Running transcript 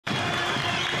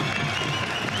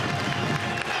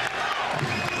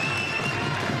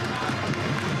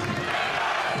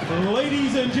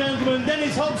Ladies and gentlemen,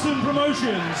 Dennis Hobson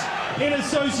Promotions, in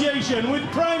association with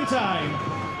Primetime,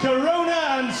 Corona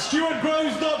and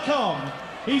StuartGroves.com,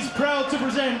 is proud to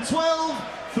present 12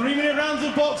 3-minute rounds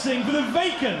of boxing for the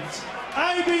vacant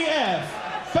IBF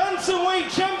Bantamweight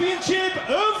Championship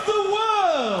of the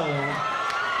World.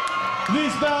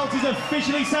 This bout is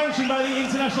officially sanctioned by the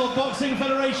International Boxing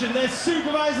Federation. Their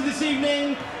supervisor this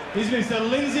evening is Mr.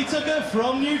 Lindsay Tucker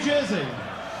from New Jersey.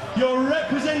 Your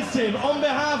representative on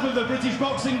behalf of the British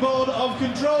Boxing Board of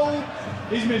Control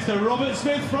is Mr. Robert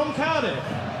Smith from Cardiff.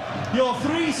 Your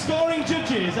 3 scoring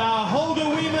judges are Holger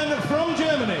Wiemann from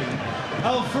Germany,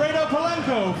 Alfredo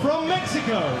Polanco from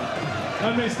Mexico,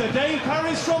 and Mr. Dave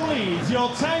Parris from Leeds. Your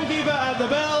timekeeper at the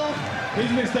bell is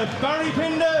Mr. Barry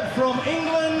Pinder from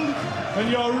England, and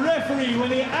your referee when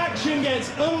the action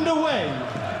gets underway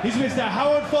is Mr.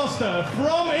 Howard Foster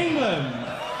from England.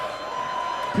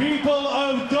 People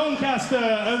of Doncaster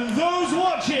and those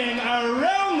watching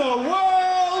around the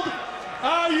world,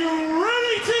 are you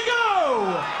ready to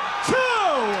go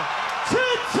toe to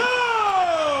toe?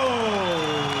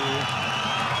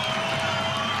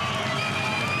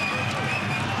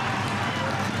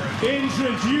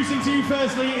 Introducing to you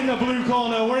firstly in the blue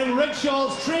corner, wearing red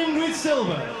shorts trimmed with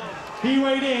silver. He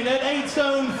weighed in at 8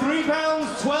 stone, 3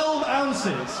 pounds, 12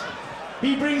 ounces.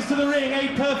 He brings to the ring a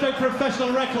perfect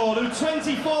professional record of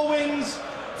 24 wins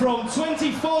from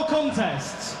 24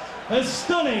 contests. A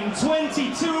stunning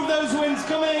 22 of those wins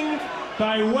coming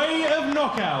by way of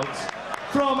knockout.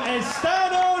 From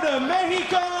Estado de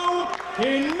Mexico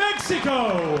in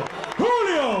Mexico,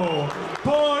 Julio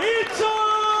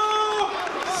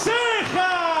Ceja.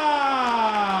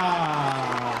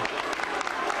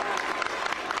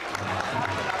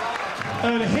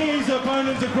 And his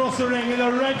opponent across the ring in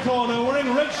the red corner,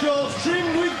 wearing red shorts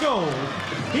trimmed with gold.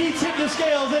 He tipped the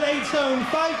scales at 8 stone,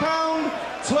 5 pounds,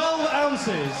 12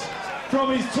 ounces. From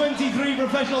his 23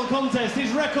 professional contests,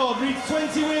 his record reached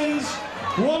 20 wins,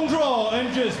 1 draw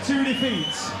and just 2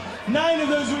 defeats. 9 of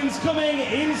those wins coming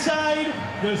inside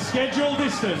the scheduled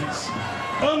distance.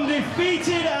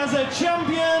 Undefeated as a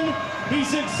champion, he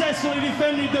successfully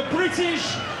defended the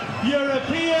British,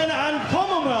 European and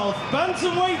Commonwealth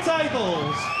bantamweight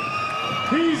titles.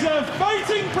 He's a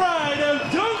fighting pride of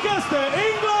Doncaster,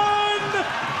 England,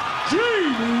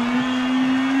 Jamie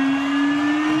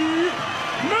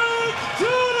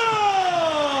McDonnell.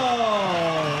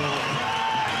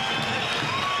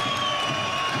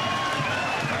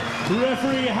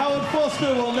 Referee Howard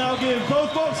Foster will now give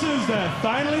both boxers their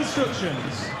final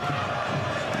instructions.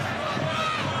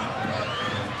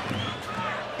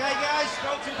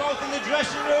 Both in the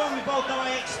dressing room, you both know what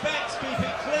I expect, keep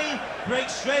it clean, break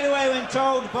straight away when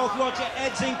told, both watch your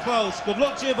heads in close. Good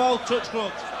luck to you both, touch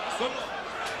gloves. Good luck.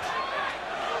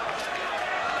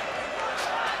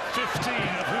 15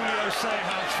 of Julio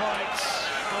Ceja fights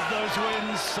of those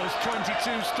wins, those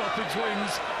 22 stoppage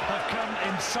wins, have come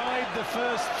inside the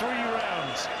first 3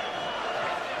 rounds.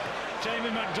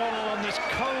 Jamie McDonnell on this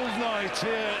cold night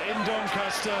here in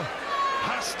Doncaster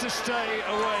has to stay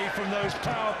away from those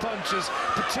power punches,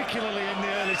 particularly in the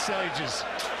early stages.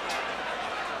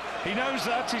 He knows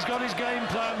that, he's got his game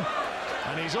plan,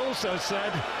 and he's also said,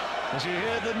 as you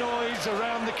hear the noise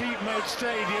around the Keepmoat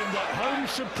Stadium, that home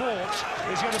support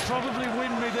is going to probably win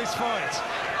me this fight.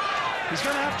 He's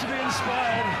going to have to be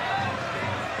inspired.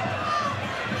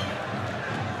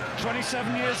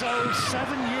 27 years old,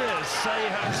 7 years,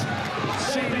 Ceja's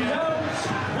senior.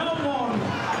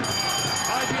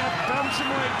 IBF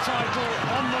Bantamweight title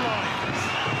on the line.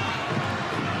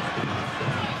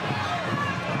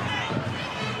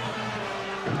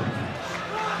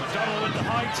 McDonnell with the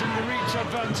height and the reach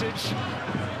advantage.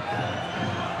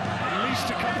 At least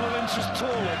a couple of inches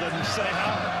taller than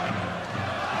Ceja.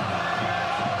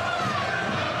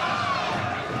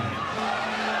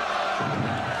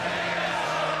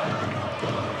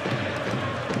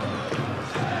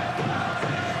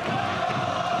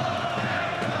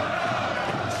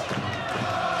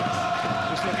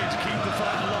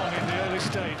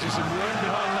 Stages and work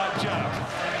behind that jab.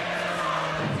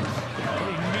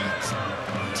 Very neat,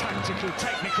 tactical,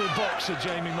 technical boxer,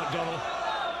 Jamie McDonnell.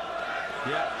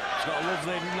 Yeah, he's got a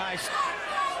lovely, nice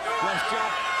left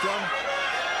jab done.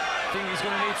 I think he's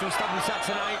going to need to establish that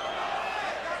tonight.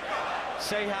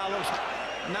 Ceja looks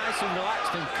nice and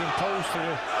relaxed and composed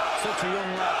for such a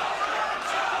young lad.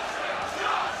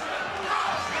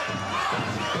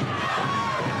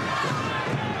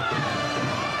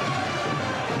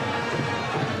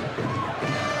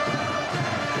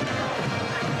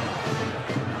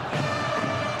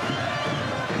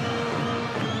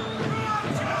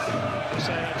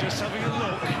 Just having a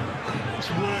look, it's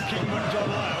working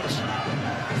McDonnell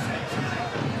out.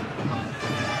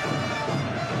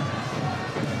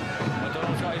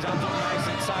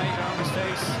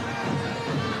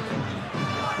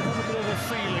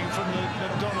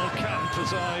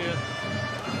 as I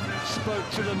spoke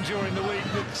to them during the week,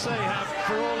 that Ceja,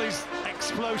 for all his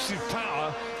explosive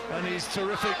power and his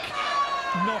terrific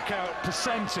knockout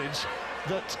percentage,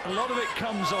 that a lot of it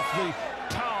comes off the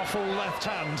powerful left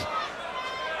hand,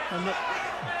 and that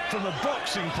from a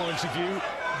boxing point of view,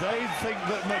 they think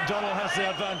that McDonnell has the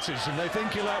advantage, and they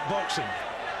think he'll outbox him.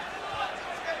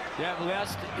 Yeah, well,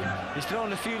 he's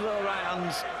thrown a few little right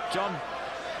hands, John,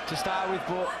 to start with,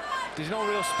 but there's no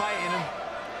real spite in him.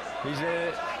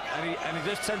 And he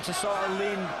does tend to sort of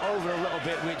lean over a little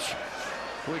bit, which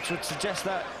would suggest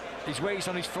that his weight's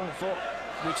on his front foot,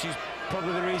 which is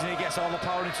probably the reason he gets all the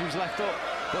power into his left foot.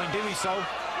 But in doing so,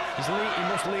 he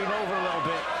must lean over a little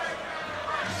bit.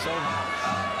 So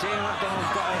Jamie McDonnell's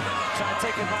got to try to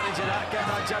take advantage of that, get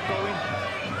that jab going.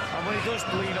 And when he does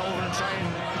lean over and try and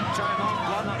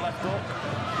land that left hook,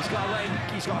 he's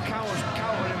got to counter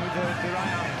him with the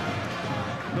right hand.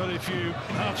 But if you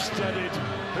have studied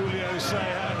Julio Ceja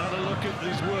and had a look at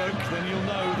his work, then you'll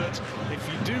know that if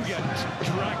you do get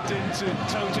dragged into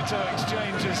toe-to-toe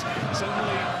exchanges,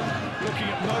 certainly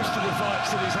looking at most of the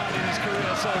fights that he's had in his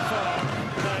career so far,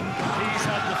 then he's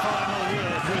had the final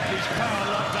word with his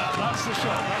power like that. That's the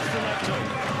shot, that's the left hook.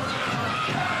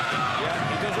 Yeah,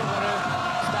 he doesn't want to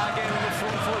start getting in the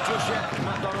front foot just yet,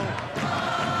 McDonnell.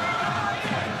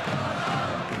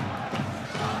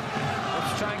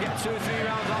 Try and get 2 or 3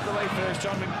 rounds out the way first,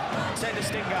 John, and take the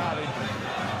sting out of him.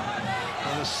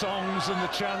 And the songs and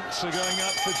the chants are going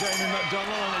up for Jamie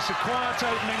McDonnell, and it's a quiet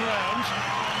opening round.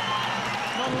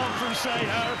 Not a lot from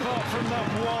Ceja, apart from that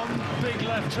one big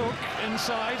left hook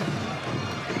inside.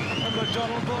 And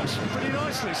McDonnell boxed pretty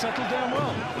nicely, settled down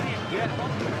well. Yeah,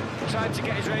 tried to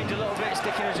get his range a little bit,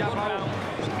 sticking a jab out.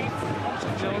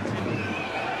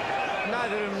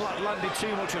 Neither of them landed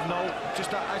too much of note.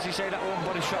 Just that, as you say, that one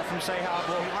body shot from Ceja.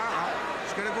 But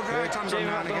just get a good right hand on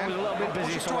that again. Was a little bit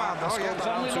busy, so I he's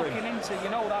only looking into,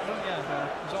 you know that, don't you?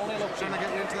 He's only looking. Trying to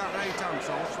get you into that right hand,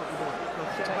 so that's what you're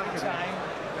doing. Take your time.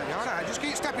 Yeah, you're all right. Just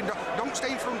keep stepping. Don't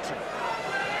stay in front of him.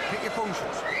 Hit your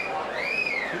punches.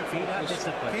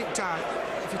 Keep tight.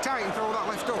 If you're tight and throw that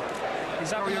left hook,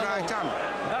 throw your right hand.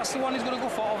 That's the one he's going to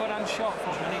go for overhand shot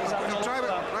for. He'll try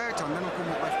with right hand, then he'll come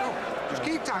up left hook. Just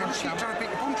keep tight, just keep trying to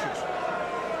pick your punches.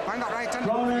 Find that right hand.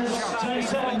 Well,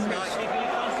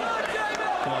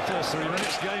 first 3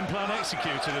 minutes, game plan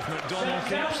executed. If McDonnell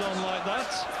keeps on like that,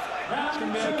 it's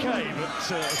going to be okay. But,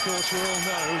 of course, we all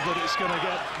know that it's going to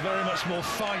get very much more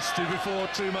feisty before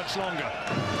too much longer.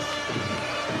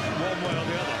 One way or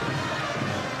the other.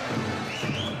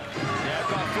 Yeah, I've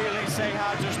got a feeling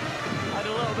Ceja just had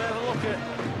a little bit of a look at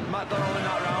McDonnell in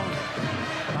that round.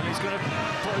 And he's going to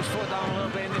put his foot down a little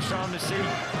bit in this round to see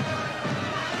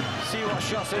what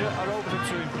shots are open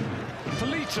to him.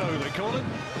 Polito, they call it,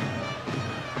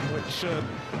 which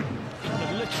kind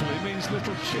of literally means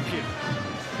little chicken.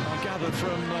 I gather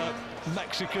from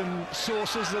Mexican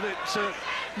sources that it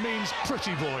means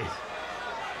pretty boy.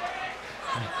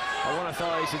 I wouldn't have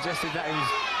thought he suggested that he was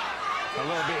a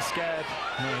little bit scared.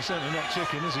 No, he's certainly not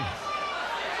chicken, is he?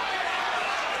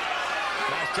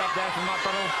 Nice job there from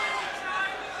McDonnell.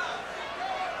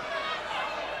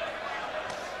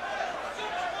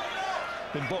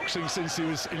 Been boxing since he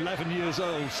was 11 years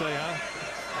old, Ceja.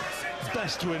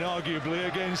 Best win, arguably,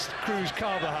 against Cruz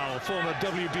Carvajal, former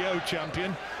WBO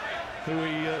champion, who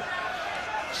he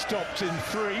stopped in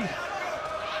 3.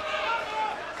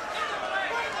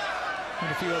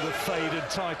 And a few other faded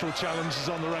title challenges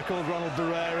on the record. Ronald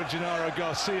Barrera, Genaro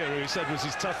Garcia, who he said was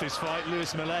his toughest fight,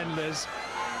 Luis Melendez.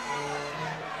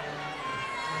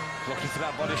 Looking for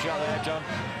that body shot there, John.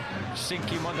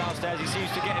 Sinking one downstairs. He seems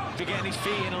to be getting his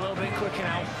feet in a little bit quicker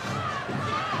now.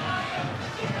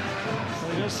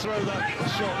 Well, he does throw that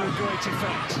shot with great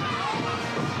effect.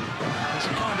 It's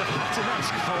a kind of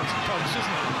Hatton-esque punch,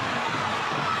 isn't it?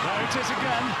 There it is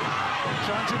again.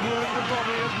 Trying to work the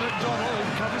body of McDonnell, who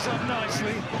covers up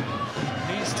nicely.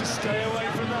 Needs to stay away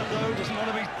from that, though. Doesn't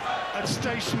want to be a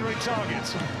stationary target.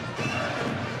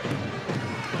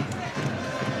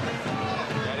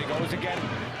 Goes again.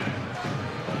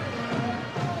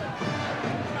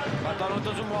 McDonnell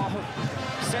doesn't want to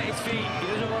set his feet, he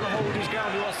doesn't want to hold his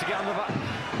ground, he wants to get on the back.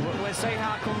 When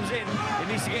Ceja comes in, he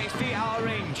needs to get his feet out of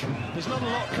range. There's not a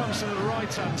lot comes to the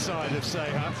right-hand side of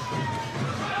Ceja.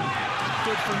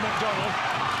 Good from McDonnell.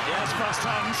 He has fast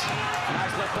hands.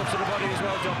 Nice left hook to the body as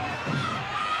well, John.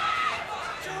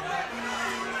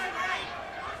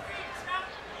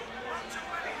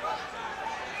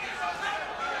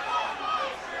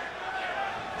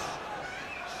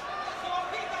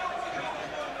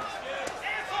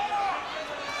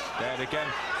 There again,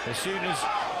 as soon as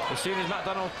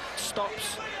McDonnell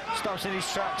stops in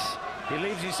his tracks, he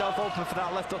leaves himself open for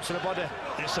that left hook to the body.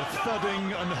 It's a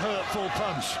thudding and hurtful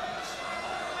punch.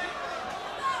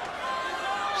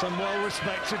 Some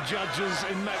well-respected judges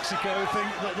in Mexico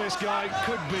think that this guy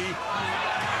could be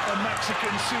a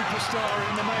Mexican superstar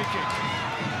in the making.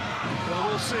 Well,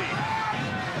 we'll see.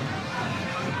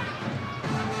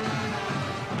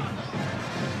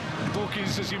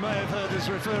 Bookies, as you may have heard us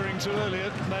referring to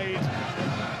earlier, making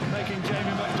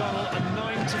Jamie McDonnell a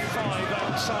 9-5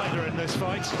 outsider in this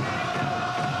fight. That's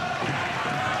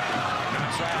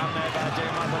right on there by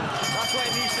Jamie McDonnell. That's what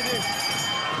he needs to do.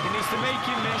 He needs to make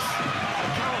him miss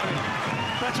and counter him.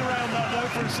 Better round that though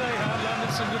from Ceja,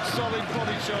 landed some good solid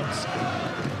body shots.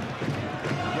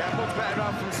 Yeah, much better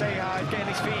round from Ceja, getting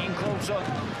his feet in closer.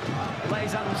 Let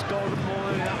his hands go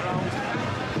more in that round.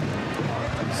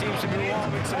 Seems to be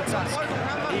warming to the task,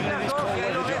 even in this cold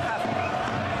weather.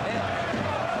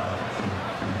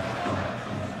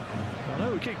 I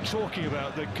know we keep talking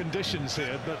about the conditions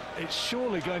here, but it's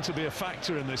surely going to be a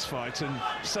factor in this fight, and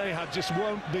Ceja just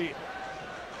won't be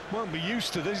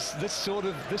used to this sort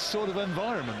of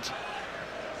environment.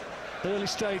 Early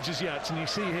stages yet, and you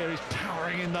see here he's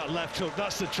powering in that left hook.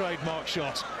 That's the trademark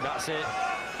shot. That's it.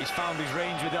 He's found his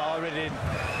range with it already.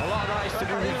 A lot of that is to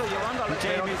do with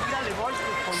Jamie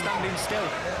standing still.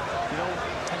 You know,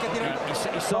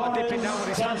 he's sort of dipping down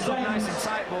with his hands up nice and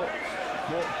tight, but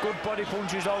good body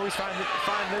punchers always find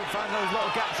those little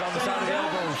gaps around the side of the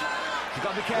elbows. You've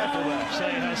got to be careful there.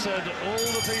 Ceja said all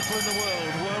the people in the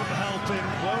world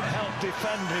won't help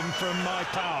defend him from my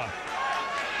power.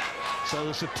 So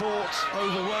the support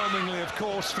overwhelmingly, of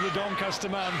course, for the Doncaster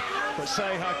man, but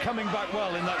Ceja coming back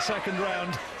well in that second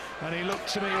round, and he looked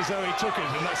to me as though he took it,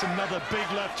 and that's another big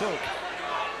left hook.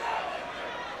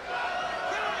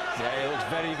 Yeah, he looks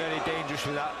very, very dangerous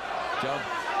with that, John.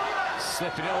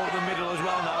 Slipping it over the middle as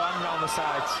well now, and round the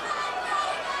sides.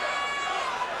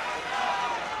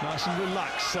 Nice and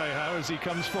relaxed, Ceja, as he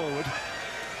comes forward.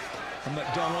 And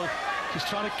McDonnell just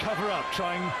trying to cover up,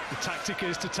 the tactic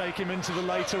is to take him into the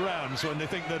later rounds when they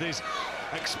think that his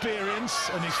experience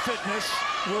and his fitness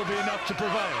will be enough to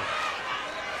prevail.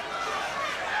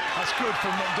 That's good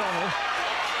from McDonnell,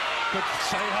 but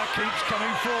Ceja keeps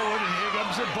coming forward, and here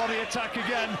comes a body attack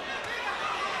again.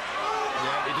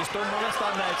 Yeah, he just don't want to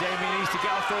stand there, Jamie. He needs to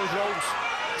get off those ropes,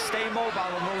 stay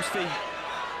mobile on those feet.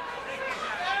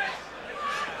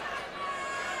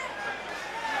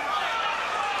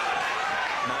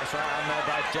 Nice right hand there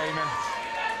by Jamie.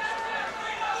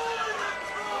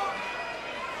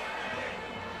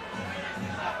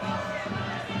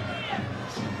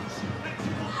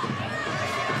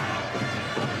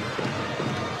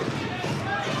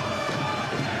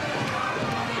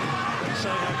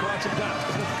 Ceja quite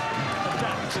adept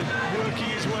at working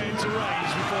his way into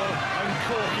range before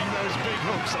uncorking those big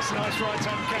hooks. That's a nice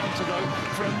right-hand counter though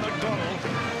from McDonnell.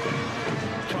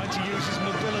 Trying to use his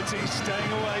mobility,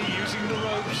 staying away, using the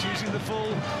ropes, using the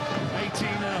full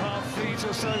 18.5 feet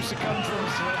or so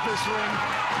circumference of this ring.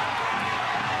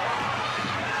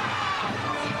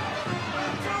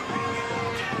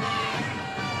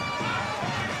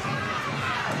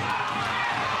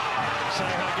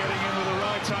 Ceja getting in with a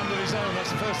right hand of his own.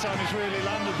 That's the first time he's really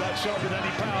landed that shot with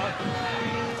any power.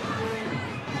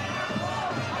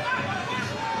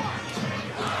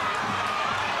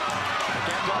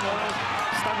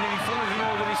 Standing in front of him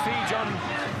over his feet, John.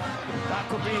 That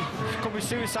could be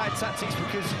suicide tactics,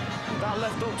 because that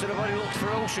left hook to the body looks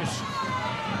ferocious.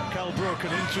 Cal Brook, an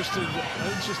interested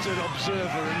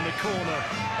observer in the corner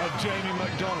of Jamie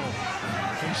McDonnell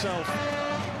himself.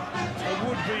 A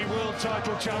would-be world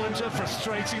title challenger,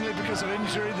 frustratingly because of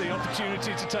injury. The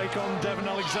opportunity to take on Devon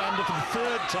Alexander for the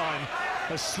third time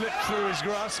has slipped through his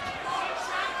grasp.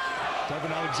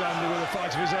 Devon Alexander with a fight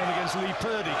of his own against Lee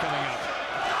Purdy coming up.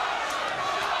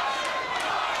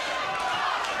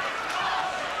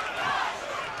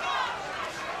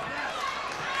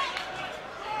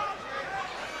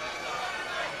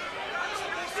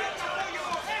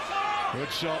 Good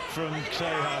shot from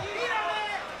Ceja.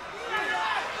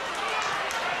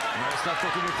 Nice left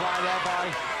hook in reply there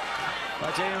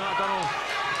by Jamie McDonnell.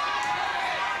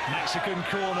 Mexican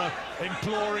corner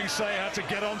imploring Ceja to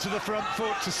get onto the front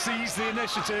foot, to seize the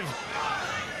initiative.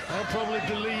 They'll probably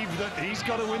believe that he's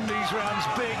got to win these rounds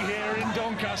big here in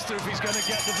Doncaster if he's going to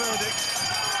get the verdict.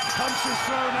 Punches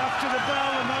thrown after the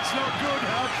bell, and that's not good.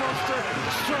 Howard Foster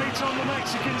straight on the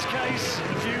Mexican's case.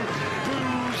 A few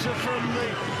boos from the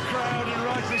crowd, and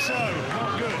rightly so.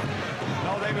 Not good.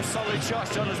 No, they were solid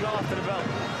shots, John, as well after the bell.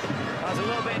 That was a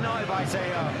little bit naughty by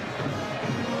Ceja.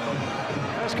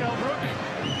 There's Cal Brook.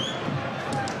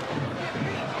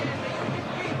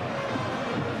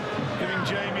 Giving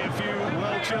Jamie a few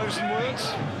well-chosen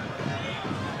words.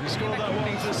 You scored that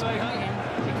one for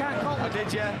Ceja? You can't call I it.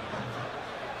 did, yeah.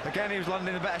 Again, he was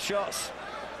landing the better shots.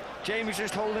 Jamie's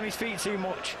just holding his feet too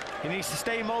much. He needs to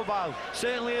stay mobile,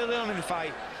 certainly early on in the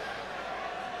fight.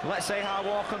 Let's say how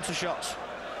walk onto shots.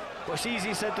 But it's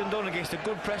easier said than done against a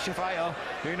good pressure fighter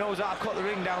who knows how to cut the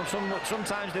ring down.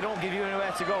 Sometimes they don't give you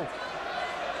anywhere to go.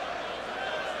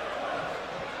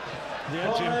 The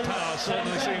edge in power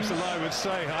certainly seems to lie with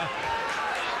Ceja.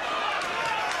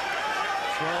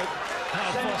 Well,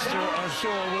 Hal Foster, I'm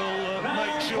sure, will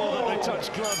make sure that they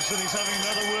touch gloves, and he's having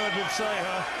another word with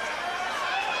Ceja.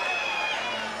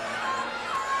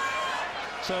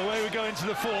 So away we go into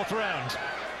the fourth round.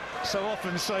 So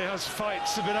often Ceja's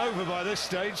fights have been over by this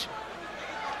stage,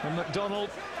 and McDonnell,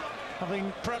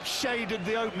 having perhaps shaded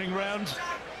the opening round,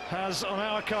 has, on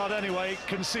our card anyway,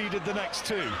 conceded the next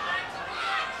two.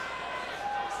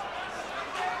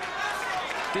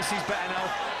 This is better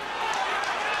now.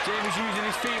 Jamie's using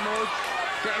his feet more,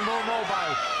 getting more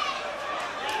mobile.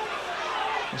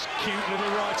 This cute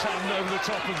little right hand over the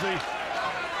top of the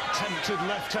tempted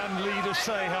left hand lead of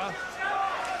Ceja.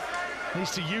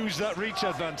 Needs to use that reach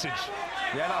advantage.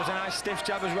 Yeah, that was a nice stiff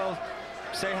jab as well.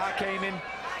 Ceja came in.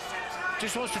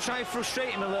 Just wants to try and frustrate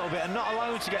him a little bit and not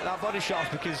allow him to get that body shot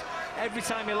off, because every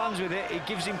time he lands with it, it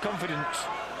gives him confidence.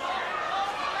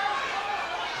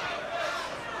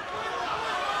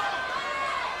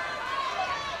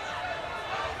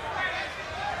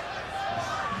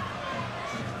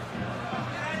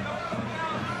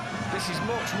 This is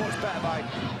much better by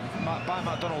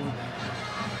McDonnell.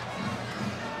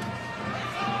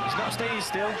 He's not staying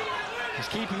still, he's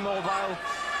keeping mobile,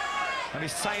 and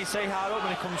he's tying Ceja up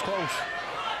when he comes close.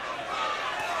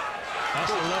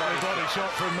 That's a lovely body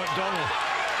shot from McDonnell.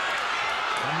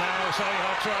 And now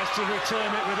Ceja tries to return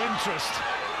it with interest.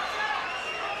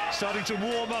 Starting to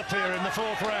warm up here in the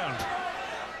fourth round.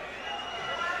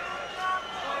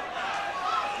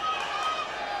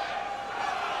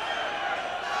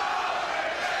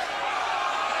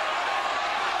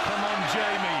 Come on,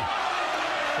 Jamie.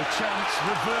 The chants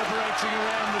reverberating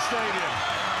around the stadium.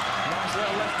 Nice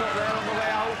little left hook there on the way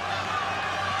out.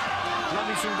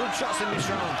 Landing some good shots in this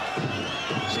round.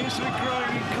 Seems to be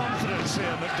growing in confidence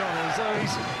here, McDonnell, as though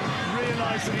he's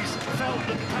realised that he's felt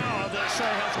the power that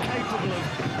Ceja's capable of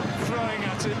throwing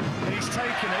at him, and he's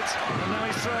taken it, and now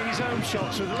he's throwing his own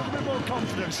shots with a little bit more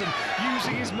confidence and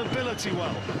using his mobility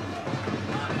well.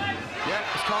 Yeah,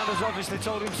 his corner's obviously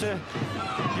told him to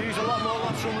use a lot more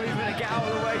lateral movement and get out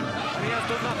of the way, and he has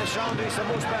done that this round. It's a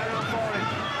much better round for him.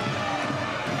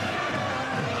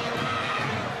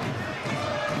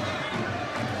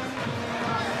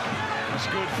 That's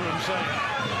good for him, Ceja.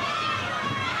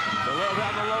 A little bit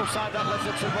on the low side, that left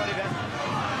up to the body then.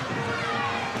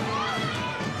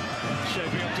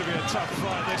 Shaping up to be a tough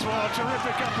fight this. Well,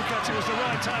 terrific uppercut. It was the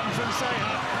right hand from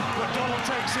Ceja. McDonnell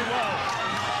takes it well.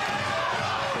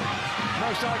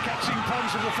 Most eye-catching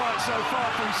punch of the fight so far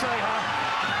from Ceja.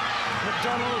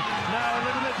 McDonnell now a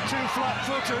little bit too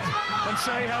flat-footed, and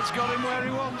Ceja's got him where he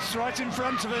wants, right in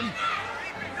front of him.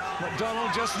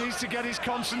 McDonnell just needs to get his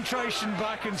concentration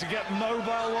back and to get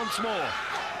mobile once more.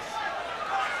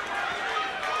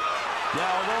 Yeah,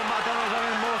 although McDonnell's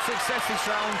having more success this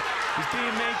round, he's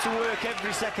being made to work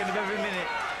every second of every minute.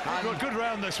 And Good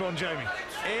round this one, Jamie.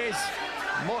 it is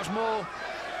much more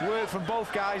work from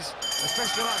both guys,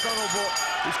 especially McDonnell, but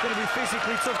it's going to be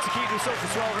physically tough to keep this up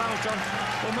for 12 rounds, John.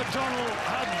 Well, McDonnell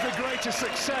had the greatest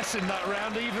success in that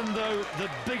round, even though the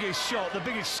biggest shot, the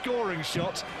biggest scoring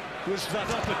shot, was that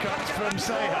uppercut from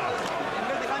Ceja.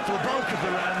 For the bulk of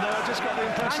the round, though, I just got the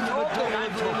impression that McDonnell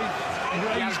had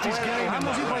really raised his game in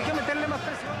that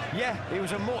round. Yeah, it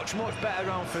was a much better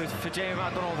round for Jamie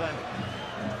McDonnell then.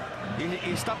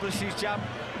 He established his jab,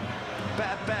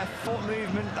 better foot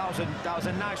movement. That was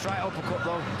a nice right uppercut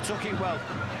though. Took it well.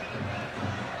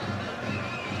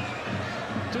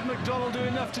 Did McDonnell do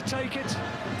enough to take it?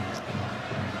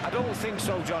 I don't think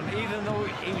so, John. Even though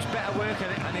he was better working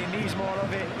and he needs more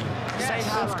of it.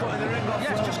 Ceja's cutting the ring off.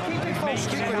 Yes, well, just keep it and close, he's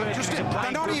keep making it- work. Just, He's they're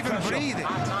applying not good even pressure. breathing.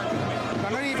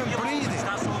 They're not even breathing.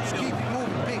 Just keep it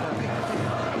moving. Big.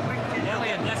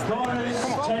 Corners,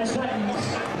 10 seconds.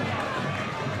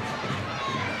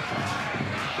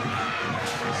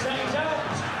 Seconds out.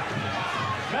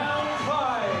 Round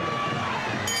 5.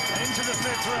 Into the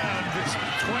fifth round, this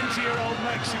 20-year-old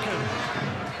Mexican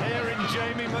here in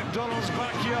Jamie McDonnell's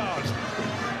backyard.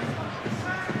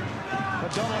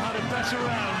 McDonnell had a better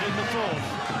round in the fourth.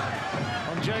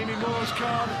 On Jamie Moore's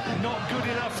card, not good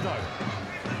enough though.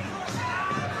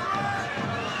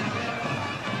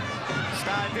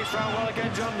 Started this round well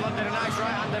again, John. Landed a nice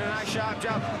right hand and a nice sharp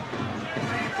jab.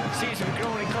 Seems to be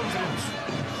growing in confidence.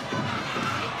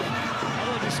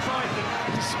 Although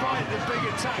despite the big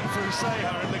attack from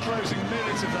Ceja in the closing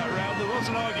minutes of that round, there was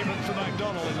an argument for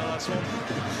McDonnell in the last one.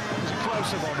 It was a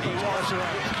closer one, but closer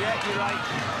round. Yeah, you're right.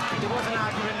 There was an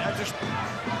argument.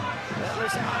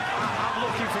 Listen, I'm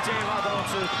looking for Jamie McDonnell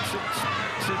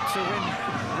to win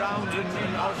rounds and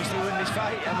obviously win this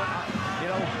fight. You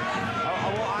know, I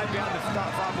won't hide behind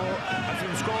that fact, but if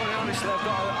I'm scoring, honestly, I've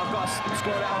got to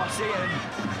score it how I see it. And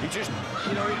he just,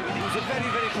 you know, it was a very,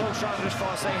 very close round as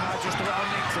far as Ceja just about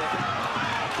nicked it.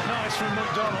 Nice from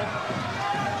McDonnell.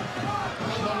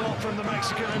 Not a lot from the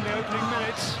Mexican in the opening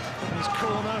minutes. In his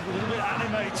corner, a little bit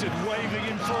animated, waving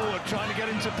him forward, trying to get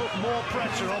him to put more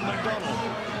pressure on McDonnell.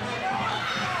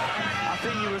 I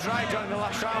think he was right during the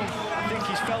last round. I think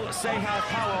he's felt Ceja's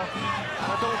power, and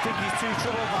I don't think he's too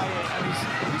troubled by it, and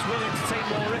he's willing to take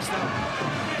more risks now.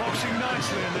 Boxing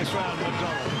nicely in this round,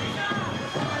 McDonnell.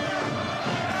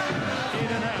 In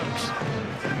and out,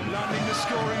 landing the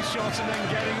scoring shot and then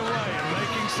getting away, and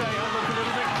making Ceja look a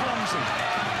little bit clumsy.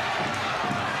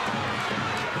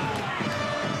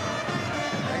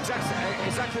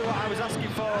 Exactly what I was asking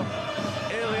for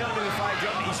early on in the fight,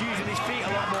 John. He's using his feet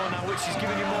a lot more now, which is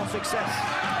giving him more success.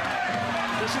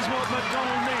 This is what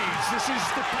McDonnell needs. This is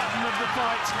the pattern of the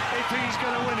fight if he's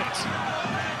going to win it.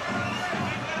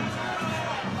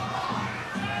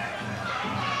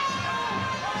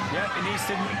 Yeah, he needs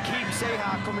to keep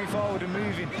Ceja coming forward and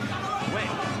moving.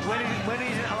 When he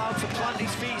isn't allowed to plant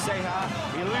his feet, Ceja,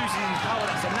 he loses his power.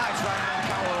 That's a nice right hand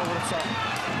counter over the top.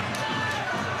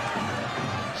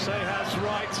 Ceja's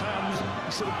right hand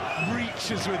sort of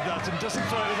reaches with that and doesn't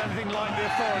throw it with anything like the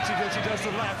authority that he does the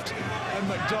left. And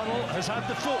McDonnell has had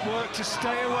the footwork to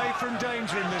stay away from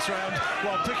danger in this round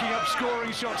while picking up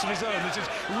scoring shots of his own. This is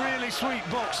really sweet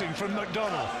boxing from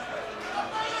McDonnell.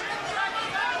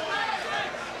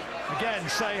 Again,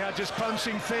 Ceja just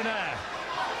punching thin air.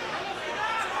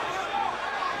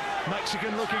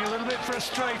 Mexican looking a little bit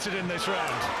frustrated in this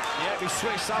round. Yeah, he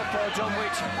switched southpaw, John,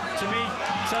 which to me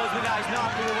tells me that he's not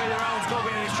happy with the way the round's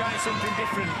going and he's trying something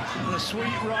different. And a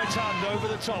sweet right hand over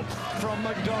the top from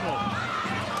McDonnell.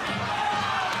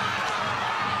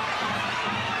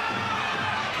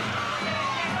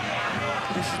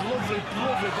 This is lovely,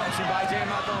 lovely boxing by Jamie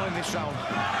McDonnell in this round.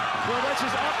 Well, this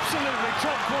is absolutely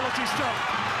top quality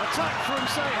stuff. Attack from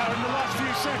Ceja in the last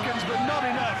few seconds, but not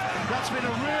enough. That's been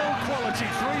a real quality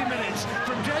 3 minutes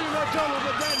from Jamie McDonnell,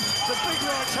 but then the big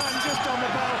right hand just on the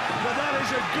bell. But that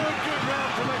is a good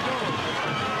round for McDonnell.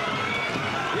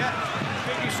 Yeah,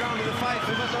 biggest round of the fight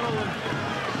for McDonnell. And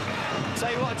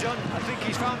tell you what, John, I think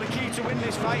he's found the key to win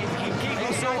this fight. If he can keep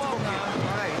this up,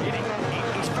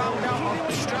 he's found out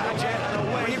a strategy and a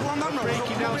way of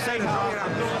breaking down Ceja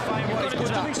and nullifying what he's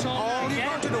good at. All you've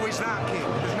got to do is that, kid.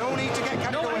 There's no need to get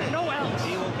carried away. No else.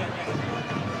 He will get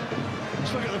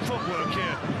Let's look at the footwork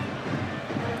here.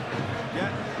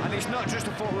 Yeah, and it's not just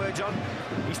the footwork, John.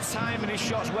 He's timing his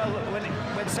shots well. When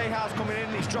Ceja's coming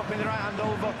in, he's dropping the right hand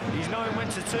over. He's knowing when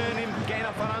to turn him, getting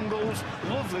up on angles.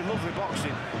 Lovely, lovely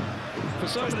boxing. For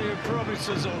somebody who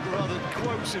promises, or rather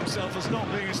quotes himself as not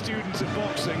being a student of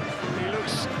boxing, he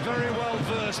looks very well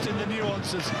versed in the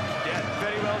nuances. Yeah,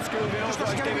 very well schooled. Just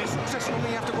to get a bit successful,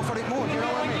 you have to go for it more, you know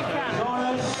what I mean?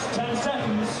 Corners, 10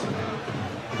 seconds.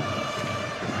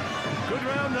 Good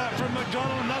round that from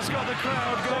McDonnell, and that's got the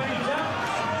crowd going.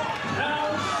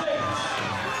 Round 6.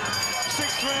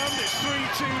 Sixth round, it's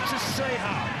 3-2 to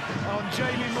Ceja on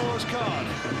Jamie Moore's card.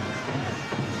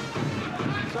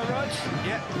 Is that right?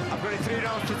 Yeah, I've got it 3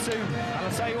 rounds to 2. And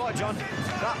I'll tell you what, John,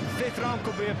 that 5th round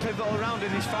could be a pivotal round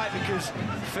in this fight because,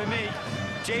 for me,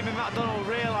 Jamie McDonnell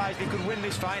realised he could win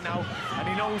this fight now, and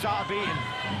he knows how to beat him.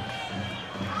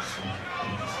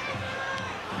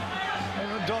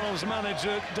 McDonnell's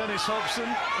manager, Dennis Hobson,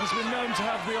 has been known to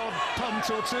have the odd punt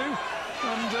or two,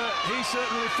 and he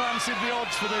certainly fancied the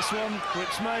odds for this one,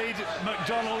 which made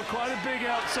McDonnell quite a big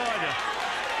outsider.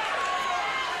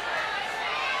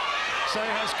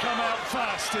 Ceja's come out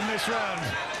fast in this round,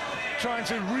 trying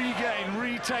to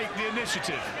retake the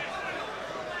initiative.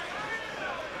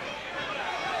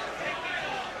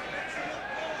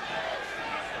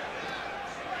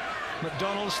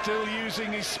 McDonnell still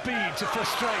using his speed to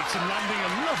frustrate and landing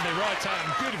a lovely right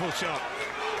hand. Beautiful shot.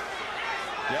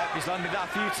 Yeah, he's landed that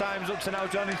a few times up to now,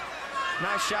 Johnny.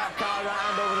 Nice sharp car right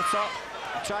hand over the top.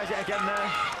 Tries it again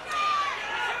there.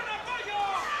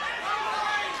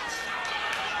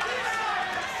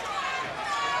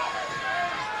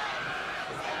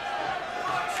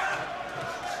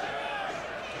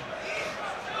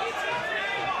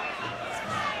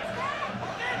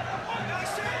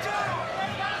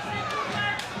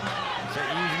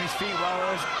 Feet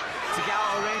well to get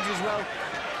out of range as well.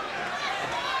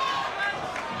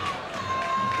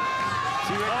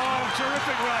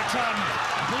 terrific right hand,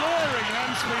 blurring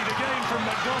hand speed again from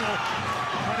McDonnell.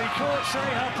 And he caught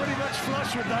Ceja pretty much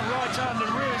flush with that right hand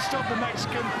and really stopped the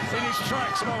Mexican in his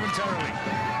tracks momentarily.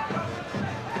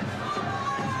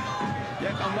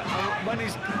 Yeah, and when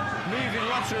he's moving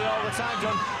laterally all the time,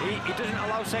 John, he doesn't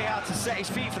allow Ceja to set his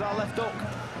feet for that left hook.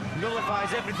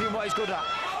 Nullifies everything what he's good at.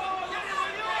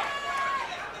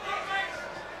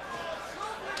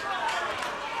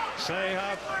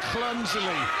 Ceja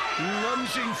clumsily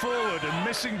lunging forward and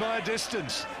missing by a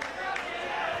distance.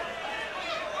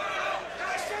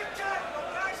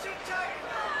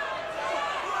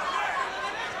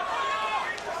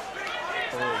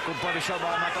 Oh, good body shot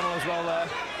by McDonnell as well there.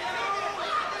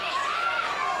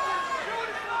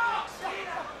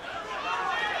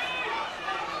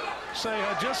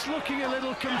 Ceja just looking a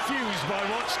little confused by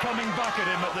what's coming back at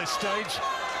him at this stage.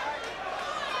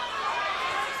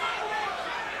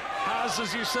 Has,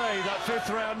 as you say, that fifth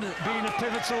round been a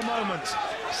pivotal moment.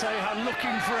 Ceja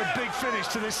looking for a big finish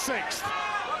to this sixth.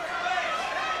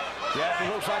 Yeah,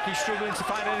 it looks like he's struggling to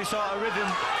find any sort of rhythm.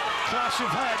 Clash of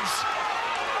heads.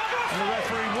 And the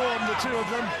referee warned the two of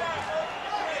them.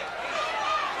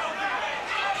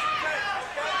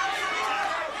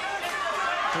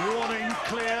 The warning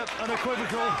clear,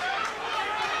 unequivocal.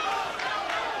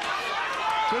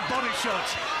 Good body shot.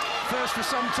 First for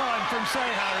some time from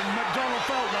Ceja, and McDonnell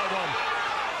felt that one.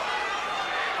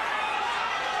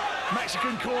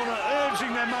 Mexican corner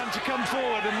urging their man to come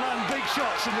forward and land big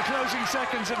shots in the closing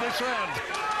seconds of this round.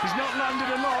 He's not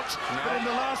landed a lot, but in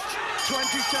the last 20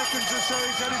 seconds or so,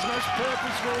 he's had his most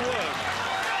purposeful work.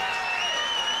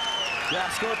 Yeah,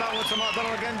 scored that one to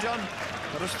McDonnell again, John.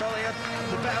 I just felt he had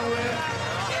the better work.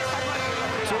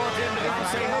 Towards the end of it,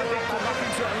 Ceja did come back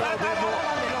into it a little bit, but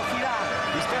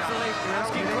he's definitely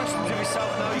asking questions of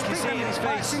himself now. You can see it in his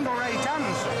face. Single right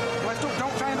hands. Left up,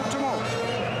 don't try and up too much.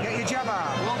 Get your jab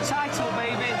out. World title,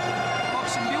 baby.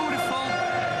 Boxing beautiful.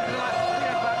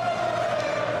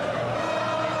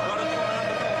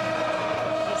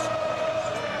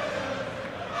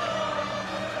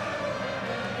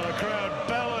 The crowd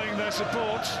bellowing their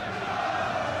support.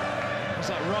 It's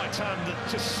that right hand that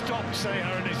just stopped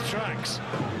Ceja in his tracks.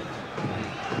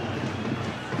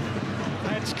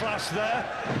 Heads clash there.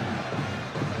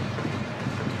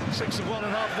 6 of one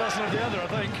and half dozen of the other, I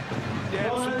think. Yeah,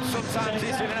 sometimes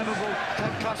it's inevitable,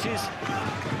 head clashes,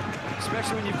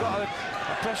 especially when you've got a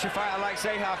pressure fighter like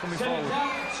Ceja coming forward.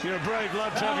 You're a brave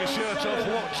lad to have your shirt off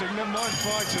watching, never mind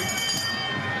fighting.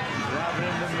 Rather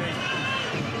in the ring.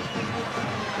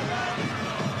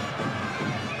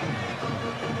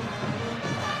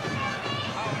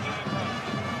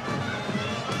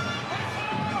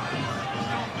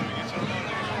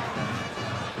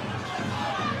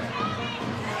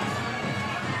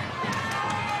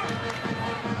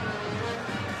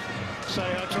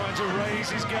 Ceja trying to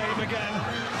raise his game again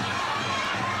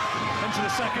into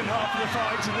the second half of the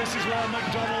fight, and this is why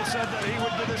McDonnell said that he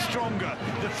would be the stronger,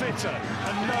 the fitter,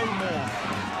 and no more.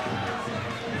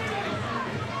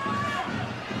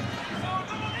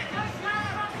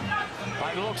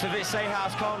 By the looks of it,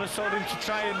 Ceja's corner told him to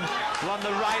try and land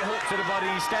the right hook to the body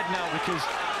instead now, because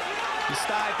he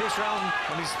started this round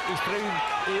and he's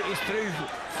through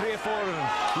 3 or 4 of them.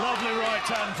 Lovely right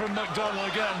hand from McDonnell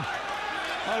again.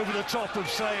 Over the top of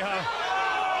Ceja,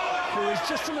 who is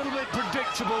just a little bit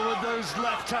predictable with those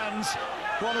left hands.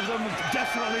 One of them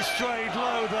definitely strayed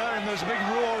low there, and there's a big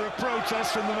roar of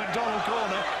protest from the McDonnell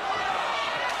corner.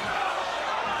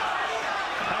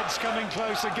 Heads coming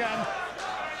close again.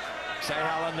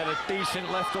 Ceja landed a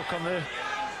decent left hook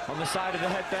on the side of the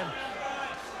head then.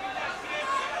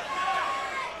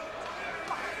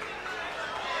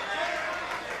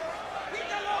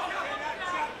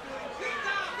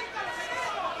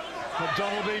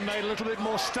 McDonnell being made a little bit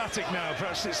more static now.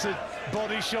 Perhaps it's the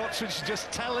body shots which are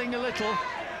just telling a little.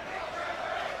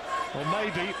 Or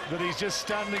maybe that he's just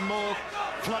standing more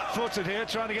flat-footed here,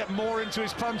 trying to get more into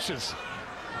his punches.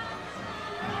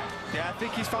 Yeah, I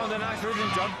think he's found a nice rhythm,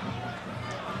 John.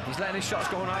 He's letting his shots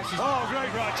go nice. Oh,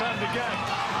 great right hand again.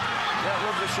 Yeah,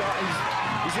 lovely shot.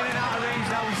 He's in and out of range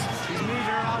now. He's moving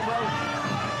around well.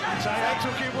 Ceja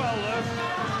took it well,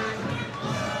 though.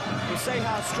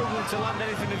 Ceja's struggling to land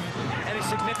anything of any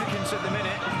significance at the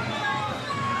minute.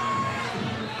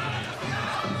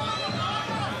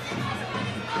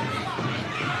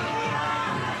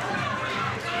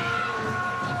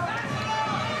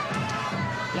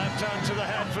 Left hand to the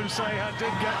head from Ceja,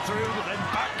 did get through, but then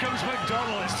back comes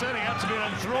McDonnell. It's turning out to be an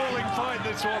enthralling fight,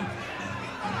 this one.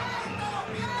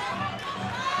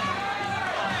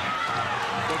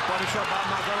 Good body shot by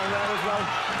McDonnell there as well.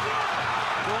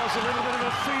 was a little bit of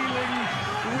a feeling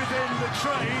within the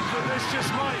trade that this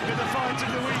just might be the fight of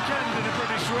the weekend in a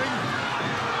British ring.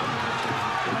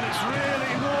 And it's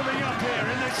really warming up here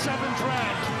in this 7th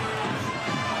round.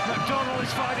 McDonnell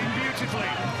is fighting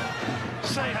beautifully.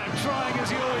 Ceja trying, as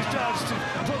he always does, to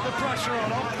put the pressure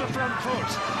on off the front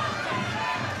foot.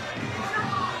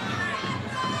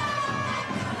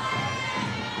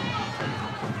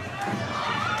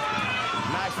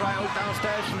 Nice right hook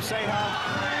downstairs from Ceja.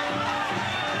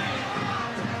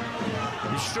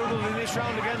 He struggled in this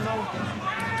round again, though.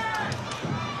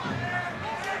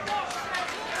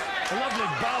 A lovely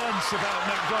balance about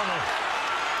McDonnell.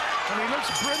 And he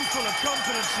looks brimful of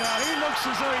confidence now. He looks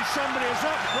as though he's somebody as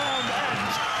that round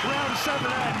ends, round 7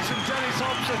 ends, and Dennis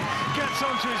Hobson gets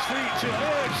onto his feet to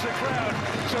urge the crowd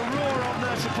to roar on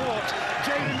their support.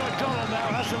 Jamie McDonnell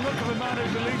now has the look of a man who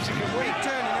believes he can win.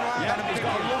 Yeah, he's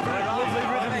got a lovely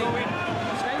rhythm going.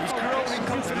 He's growing in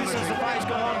confidence as the fight's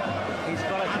gone on. And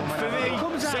for me,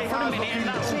 Ceja's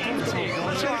looking uncomfortable.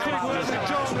 Let's get a quick word with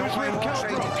John, who's with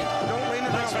Kelbrook.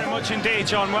 Thanks very much indeed,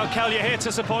 John. Well, Kel, you're here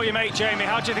to support your mate Jamie.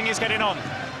 How do you think he's getting on? Yeah,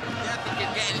 I think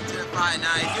he's getting into the fight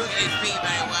now. He's using his feet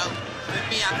very well. For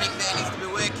me, I think that he needs to be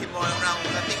working more around.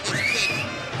 I think this kid,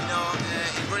 you know,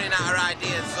 he's running out of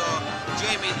ideas. So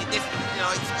Jamie,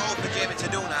 it's all for Jamie to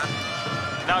do now.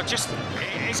 Now,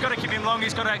 he's got to keep him long.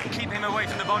 He's got to keep him away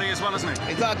from the body as well, hasn't he?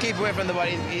 He's got to keep away from the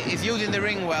body. He's using the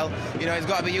ring well. You know, he's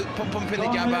got to be pumping the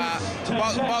jab out,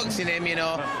 boxing him, you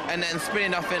know, and then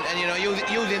spinning off and you know,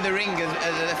 using the ring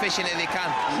as efficient as he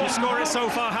can. You score it so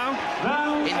far, how?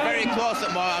 It's very close at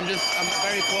the moment. I'm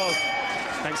very close.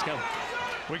 Thanks, Kel.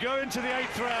 We go into the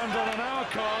 8th round on an hour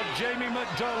card. Jamie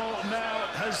McDonnell now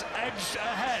has edged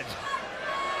ahead.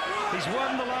 He's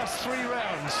won the last 3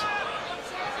 rounds.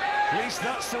 At least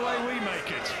that's the way we make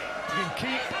it.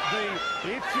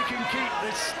 If you can keep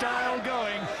this style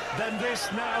going, then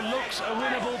this now looks a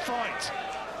winnable fight.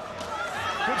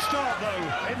 Good start,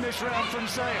 though, in this round from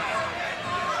Ceja.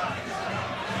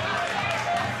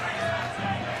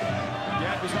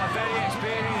 Yeah, he's got a very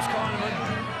experienced cornerman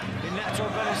in Neto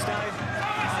Benestein.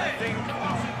 I think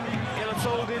he'll have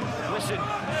told him, listen,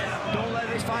 don't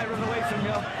let this fight run away from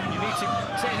you. You need to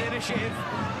take the initiative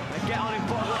and get on him,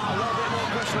 put a little bit more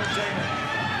pressure on Jamie.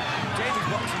 Jamie's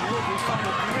boxing lovely, he's found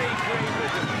a great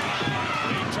rhythm.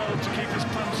 Being told to keep his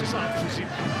punches up as he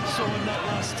saw in that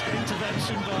last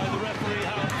intervention by the referee,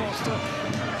 Howard Foster.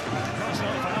 That's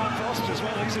not for Howard Foster as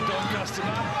well, he's a Doncaster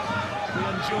man.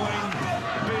 We're enjoying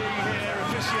being here,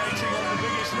 officiating on the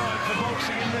biggest night for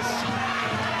boxing in this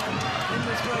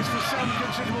place for some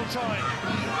considerable time.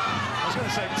 I was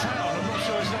going to say town, I'm not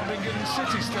sure it's not been given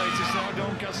city status now,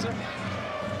 Doncaster.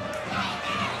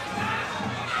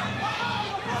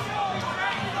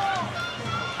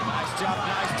 Nice jab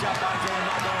by Jamie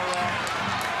McDonnell there.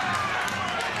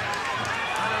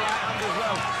 And a right hand as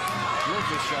well.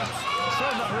 Lovely shots. He's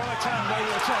thrown that right hand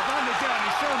over the top, and again,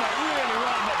 he's thrown that really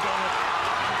right, McDonnell.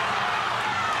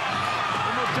 A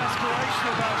little desperation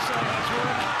about Ceja's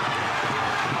work.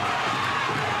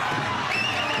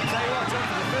 Tell you what, John,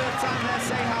 for the 3rd time there,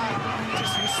 Ceja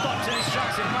just stopped in his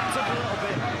tracks and backed up a little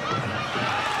bit.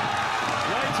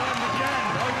 Right hand again,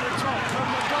 over the top from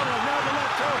McDonnell, now the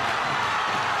left hook.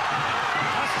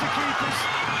 Has to keep his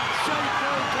shape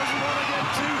though, doesn't want to get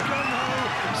too gun-ho.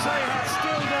 Ceja's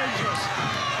still dangerous.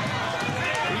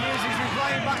 He's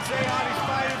replying back, Ceja, he's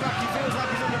firing back, he feels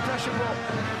like he's under pressure, but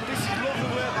this is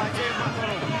lovely work by Jamie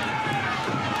McDonnell.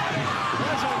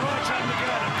 There's a right hand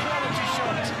again, a quality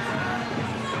shot.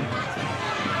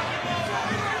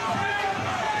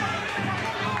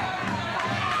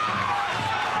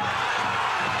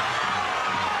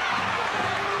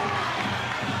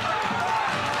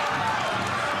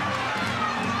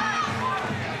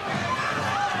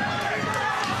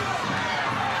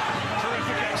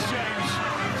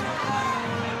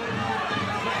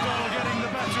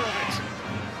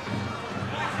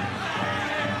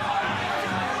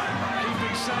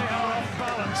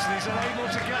 He's unable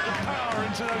to get the power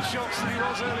into those shots that he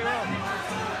was earlier on.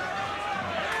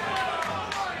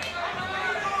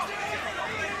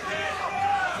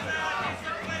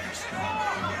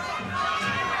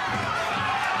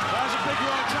 There's a big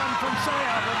right hand from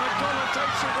Ceja, but McDonnell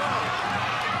takes it well.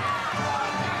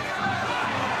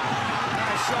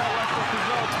 Nice short left hook as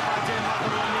well to fight Jamie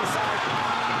McDonnell on the inside.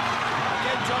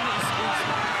 Again, John,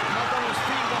 McDonnell's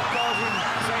feet got causing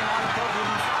Ceja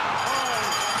problems.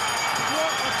 What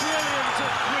a brilliant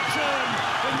return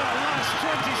in that last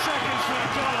 20 seconds for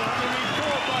McDonnell. I mean, he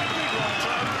fought by a big right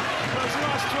hand. Those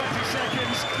last 20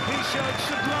 seconds, he showed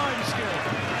sublime skill.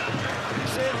 He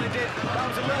certainly did. That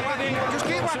was a little bit... Just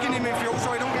keep whacking him if you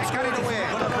so he don't get carried away.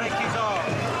 Gonna break his arm.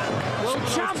 Well,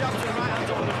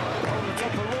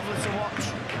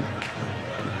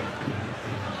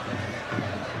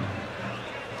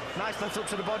 bounce up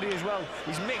to the body as well.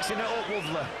 He's mixing it up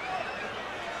lovely.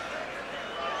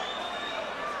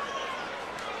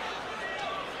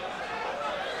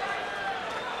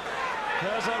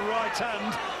 There's that right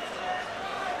hand.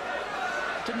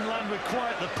 Didn't land with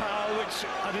quite the power which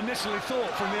I'd initially thought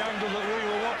from the angle that we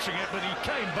were watching it, but he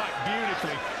came back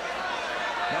beautifully.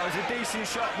 That was a decent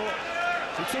shot, but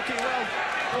he took it well.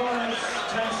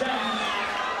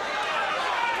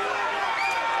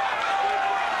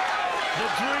 The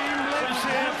dream lives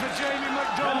here for Jamie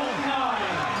McDonnell.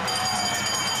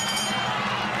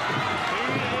 He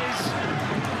is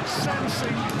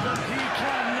sensing that he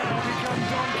can now become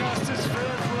Doncaster's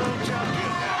first world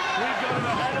champion. We've got him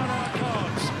ahead on our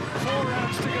cards. 4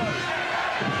 rounds to go.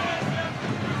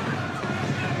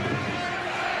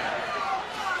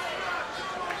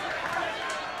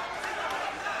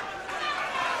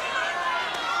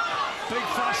 Big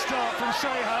fast start from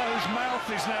Ceja, whose mouth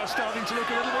is now starting to look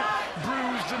a little bit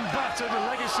bruised and battered. A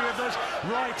legacy of those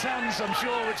right hands, I'm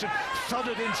sure, which had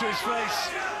thudded into his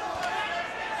face.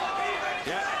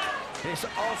 Yeah, it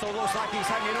also looks like he's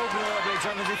hanging over a little bit,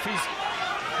 John, as if he's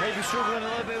maybe struggling a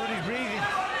little bit with his breathing.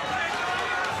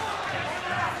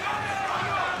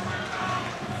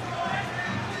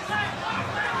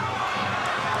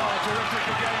 Oh, terrific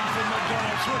again from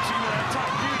McDonnell, switching their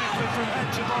attack beautifully from head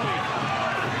to body.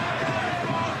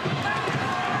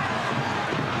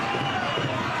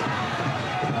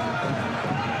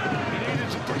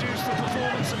 Produce the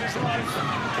performance of his life,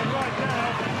 and right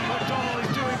now McDonnell is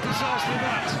doing precisely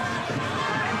that.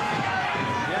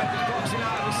 Yeah, he's boxing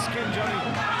out of his skin, Johnny.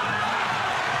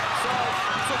 So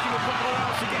it took him a couple of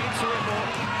rounds to get into it,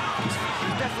 but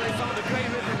he's definitely found a great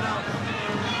rhythm now.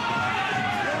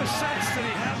 There was a sense that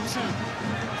he had to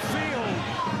feel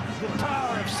the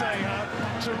power of Ceja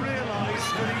to realise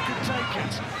that he could take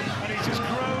it, and he's just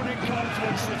grown in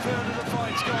confidence the further the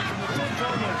fight's gone. From the 5th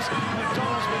onwards,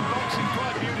 McDonnell's been boxing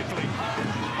quite beautifully.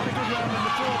 Had a good round in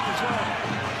the 4th as well.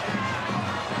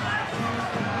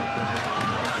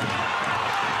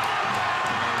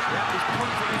 Yeah, his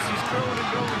confidence is growing and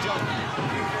growing, John.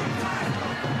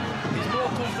 He's more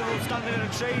comfortable standing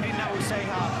and trading now with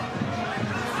Ceja.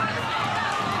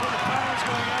 Well, the power's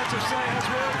going out of Ceja's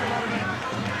work alone.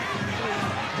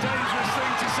 Dangerous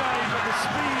thing to say, but the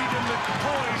speed and the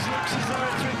poise looks as though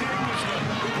it's with the Englishman.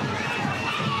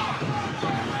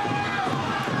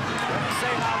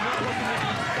 Ceja not looking as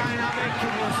dynamic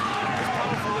and was as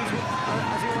powerful as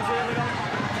he was early on.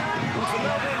 He was a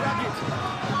little bit ragged.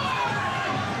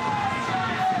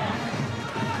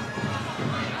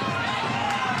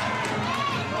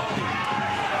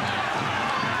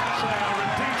 Ceja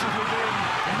repeatedly being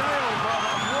nailed by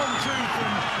that 1-2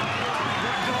 from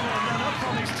McDonnell, and then up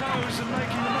on his toes and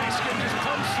making the Mexican just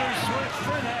punch through swift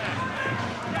thin air.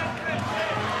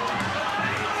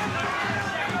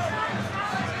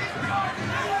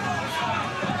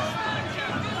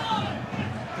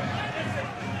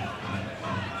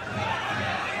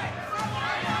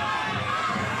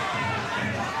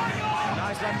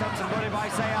 Nice left hand to body by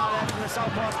Ceja there from the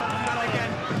southpaw, standing well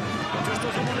again. Just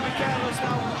doesn't want to be careless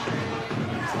now.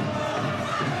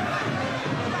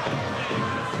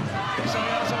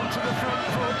 Ceja's onto the front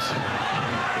foot,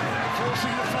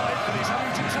 forcing the fight, but he's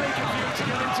having to take a few to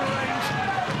get into range.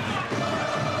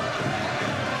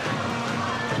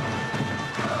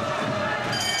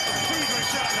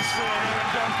 Feverish atmosphere here in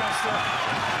Doncaster.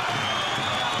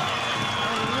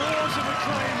 And roars of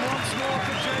acclaim once more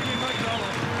for Jamie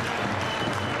McDonnell.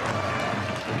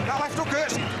 That left hook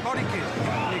hurts you, body kid.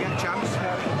 You get a chance.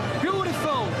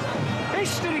 Beautiful.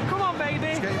 History, come on,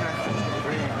 baby. Just get your breath.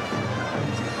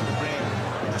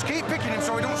 Just keep picking him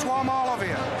so he don't swarm all over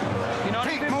you. You're not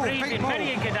Peak even move, breathing. peak move.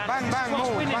 Very good, Dan. Bang, bang,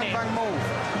 move, bang, bang, move.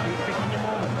 Keep picking your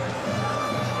moment.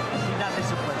 Keep that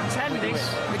discipline. 10 this.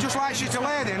 He just likes you to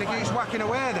lay there and he keeps whacking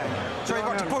away then. So you've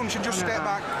got to punch and just step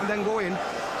back and then go in.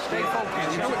 Stay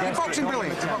focused. You're boxing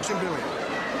brilliant, you're boxing brilliant.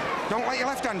 Don't let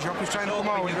your left hand drop, he's trying to come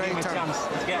over with right hand.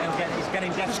 He's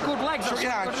getting desperate. Just good legs. Shut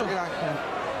your eye, shut your eye.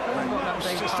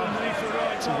 Just underneath the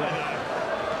right eye.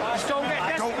 Just don't get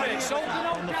desperate.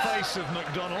 On the face of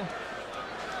McDonnell.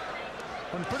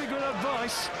 And pretty good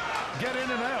advice. Get in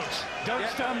and out. Don't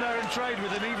stand there and trade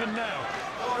with him even now.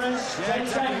 Yeah,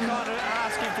 exactly. You can't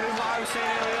ask him for what I was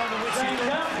saying earlier on, which he's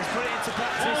put it into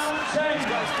practice. He's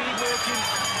got his feet working.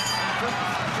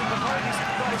 From the point he's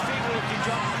got his feet working,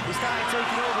 John, he started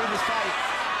taking over in this fight.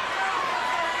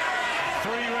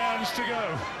 3 rounds to go.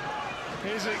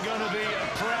 Is it going to be a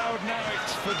proud night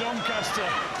for Doncaster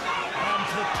and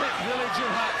for the pit village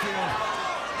of Hatfield?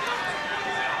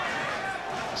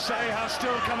 Ceja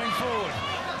still coming forward,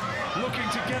 looking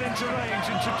to get into range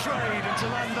and to trade and to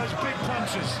land those big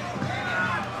punches.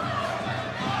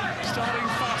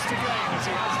 as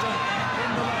he has done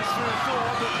in the last 3 or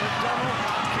 4, but McDonnell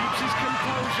keeps his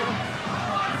composure.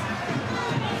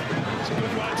 It's a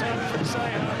good right hand from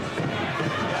Ceja.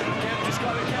 Yeah, Kev just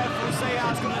got to be careful.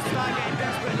 Ceja's going to start getting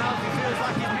desperate now. He feels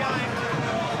like he's behind.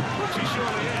 Which he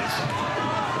surely is.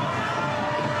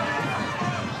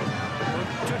 But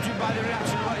judging by the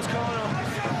reaction of his corner,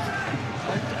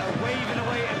 waving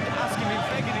away and asking him,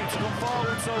 begging him to come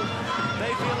forward, so they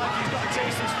feel like he's got to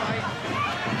chase this fight.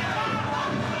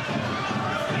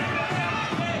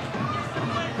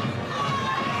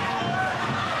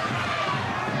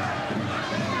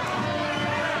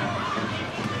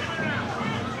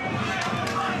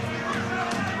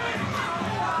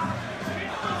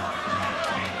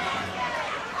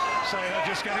 Ceja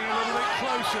just getting a little bit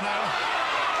closer now.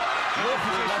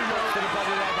 To the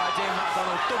body there by James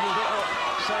McDonnell, doubled it up.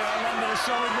 Ceja landed a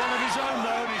solid one of his own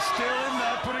though, and he's still in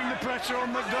there, putting the pressure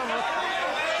on McDonnell.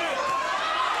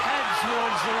 Heads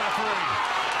towards the referee.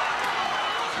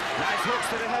 Nice hooks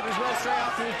to the head as well, straight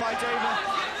afterwards by James.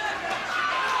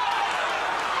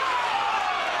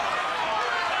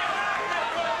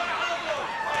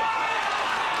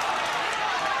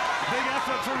 Big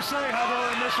effort from Ceja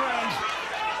though in this round.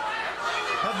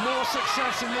 Had more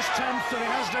success in this 10th than he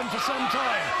has done for some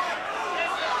time.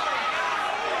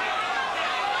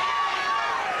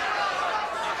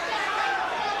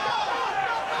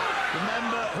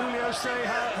 Remember, Julio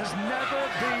Ceja has never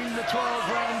been the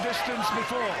 12-round distance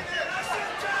before.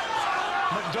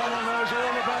 McDonnell knows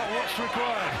all about what's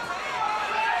required.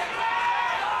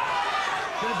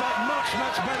 Been a much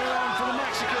better round for the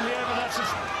Mexican here, but that's his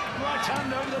right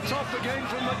hand over the top again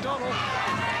from McDonnell.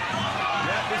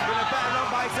 Yeah, there's been a better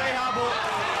run by Ceja, but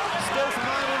still for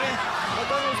my money,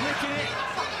 McDonnell's nicking it.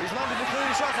 He's landed the clean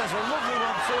shot. That's a lovely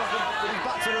one, so he's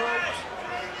back to the ropes.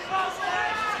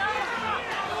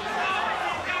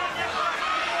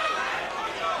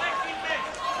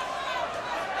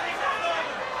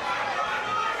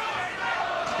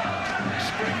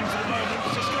 Springing for the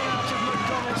moment, just gone out of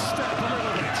McDonnell's step a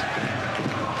little bit.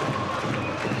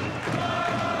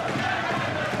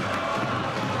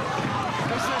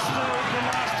 Is this the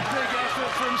last big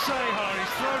effort from Ceja?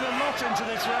 He's thrown a lot into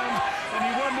this round, and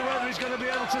you wonder whether he's going to be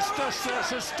able to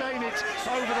sustain it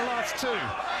over the last 2. Yeah,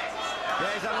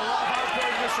 he's had a lot of output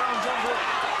in this round, John, but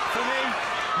for me,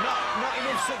 not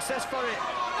enough success for it.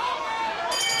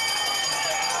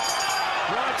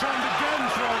 Right hand again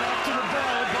thrown after the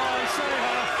bell by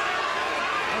Ceja,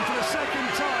 and for the second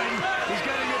time, he's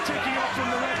getting a ticking off from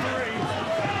the referee.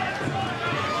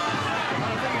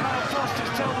 I think Howard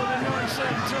Foster's told them in 9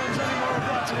 certain terms any more of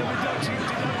that, and he'll be deducting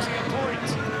a point.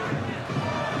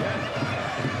 Yeah,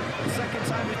 the second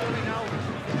time we've done it now.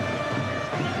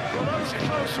 Well, that was a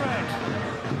close round.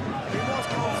 It was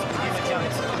close.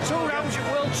 2 rounds at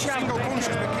world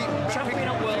champion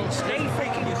at world. Stay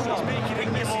freaking cool.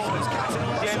 Pick your moment.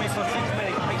 Jamie for 6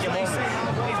 minutes. Pick your moment.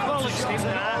 He's bollocks him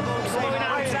now. He's blowing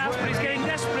out his ass, but he's getting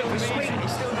desperate with swing.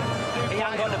 He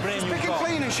ain't got the brain you've got.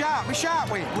 Clean and sharp, be sharp,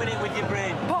 Wayne. Win it with your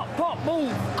brain. Pop,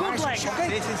 move. Good leg.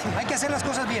 Hay que hacer las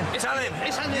cosas bien. Esa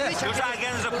derecha. You try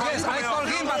again as a Yes, I told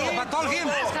him, but told him.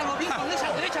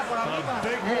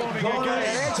 Big warning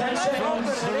again from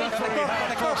the referee.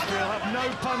 Howard Foster will have no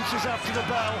punches after the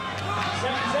bell.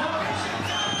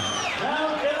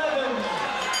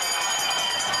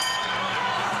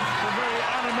 A very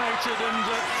animated and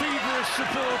feverish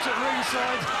support at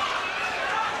ringside.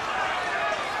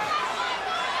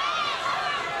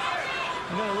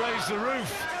 I'm going to raise the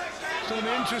roof. It's going to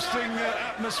be an interesting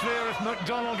atmosphere if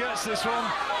McDonnell gets this one.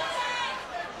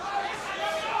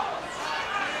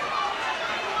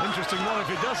 Interesting one if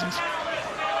he doesn't.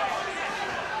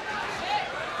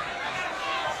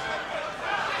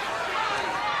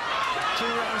 2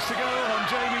 rounds to go on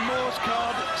Jamie Moore's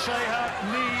card. Ceja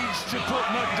needs to put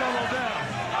McDonnell down.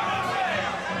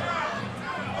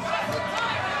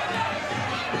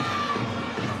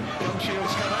 Gum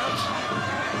shields come out.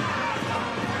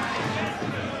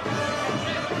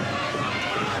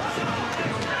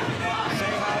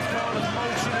 Ceja's corner's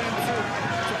motioning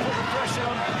to put the pressure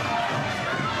on.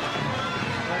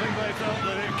 I think they felt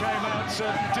that it came out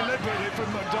deliberately from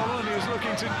McDonnell, and he was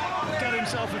looking to get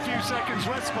himself a few seconds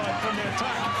respite from the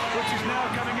attack, which is now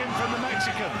coming in from the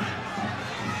Mexican.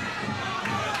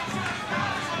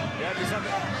 Yeah,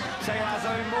 Ceja's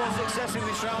having more success in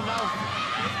this round now.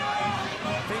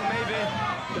 I think maybe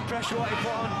the pressure what he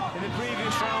put on in the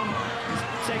previous round is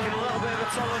taking a little bit of a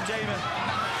toll on Jamie.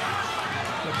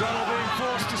 McDonnell being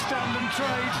forced to stand and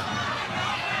trade.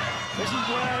 Isn't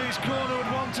where his corner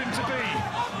would want him to be.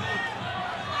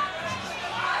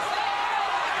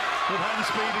 With hand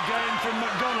speed again from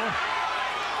McDonnell.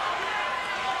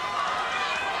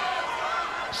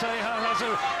 Ceja has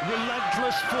a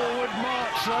relentless forward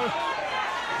march, though.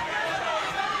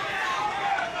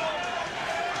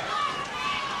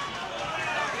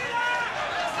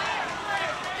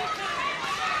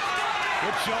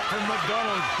 Good shot from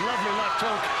McDonnell. Lovely left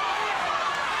hook.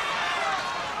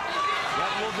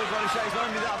 That lovely body shot. He's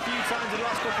landed that a few times in the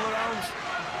last couple of rounds.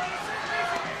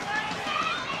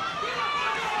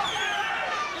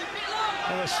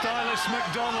 Well, the stylish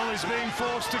McDonnell is being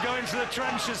forced to go into the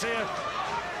trenches here.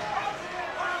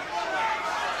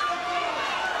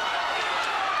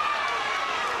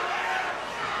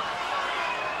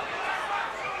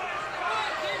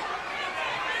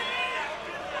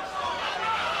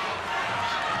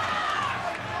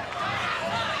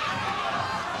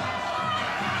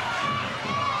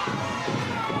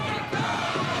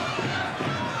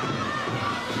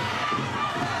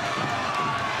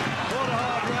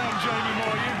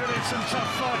 Some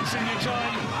tough fights in your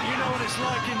time, you know what it's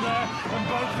like in there, and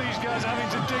both these guys having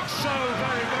to dig so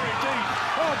very, very deep.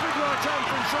 Oh, big right hand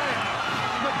from Ceja.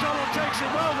 McDonnell takes it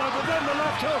well though, but then the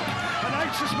left hook, and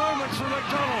anxious moments for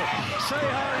McDonnell.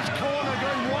 Ceja, his corner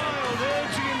going wild,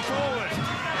 urging him forward.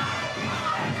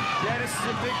 Yeah, this is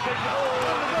a big Oh,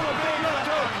 another big left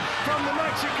hook from the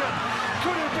Mexican.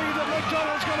 Could it be that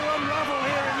McDonnell's going to unravel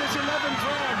here in this 11th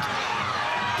round?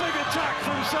 Big attack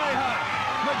from Ceja.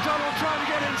 McDonnell trying to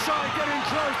get inside, getting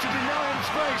close to deny him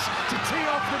space to tee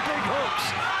off the big hooks.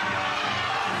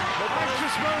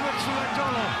 Anxious moments for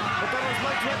McDonnell. McDonnell's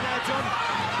legs went there, John.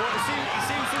 But he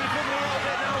seems to be coming a little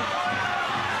bit now.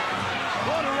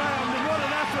 What a round and what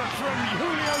an effort from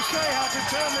Julio Ceja to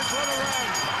turn this one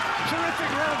around.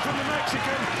 Terrific round from the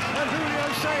Mexican, and Julio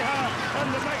Ceja and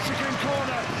the Mexican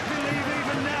corner believe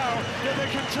even now that they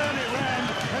can turn it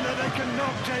round and that they can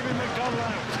knock Jamie McDonnell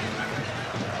out.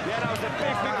 Yeah, that was a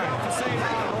big round for Ceja.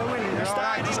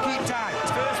 Alright, just keep tight.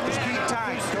 Just keep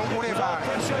tight. Don't worry about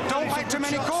it. Don't let too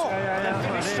many go.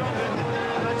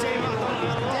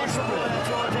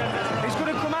 He's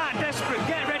going to come out desperate.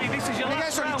 Get ready. This is your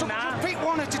last round now. Pick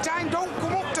one at a time. Don't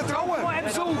come up to throw him. What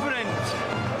exuberant.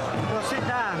 Well, sit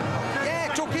down.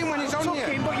 Yeah, tuck in when he's on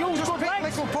you. But you just pick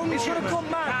little punches. He's going to come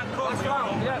back.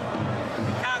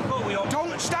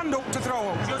 Don't stand up to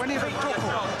throw him when he's a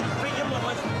tuckle. Pick your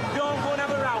moment. Don't go and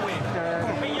have a row with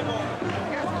him. Pick your moment.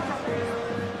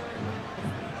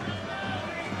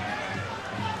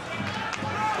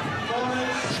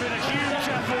 It's been a huge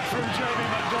effort from Jamie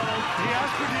McDonnell. He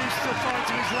has produced the fight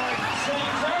of his life.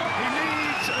 He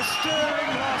needs a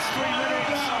stirring last 3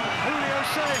 minutes. Julio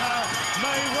Ceja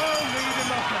may well need a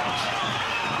knockout.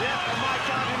 Yeah, and Mike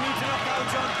Carter needs a knockout,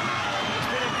 John. It's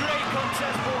been a great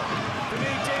contest, but for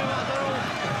me, Jamie McDonnell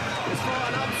has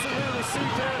fought an absolutely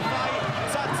superb fight.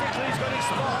 Tactically, he's got his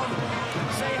spot on.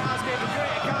 Ceja's gave a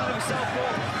great account of himself,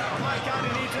 but Mike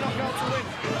Carter needs a knockout to win.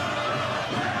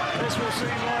 This will seem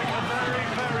like a very,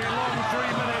 very long 3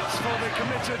 minutes for the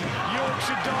committed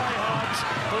Yorkshire diehards,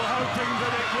 who are hoping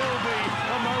that it will be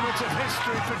a moment of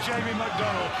history for Jamie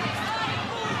McDonnell.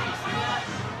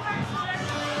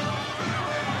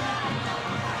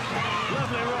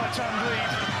 Lovely right-hand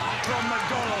lead from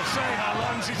McDonnell. Ceja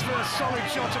lands his first solid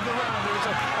shot of the round. It was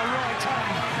a right hand.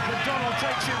 McDonnell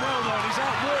takes it well though, and he's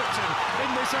outworked him in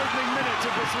this opening minute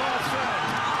of this last round.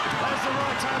 There's the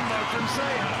right hand though from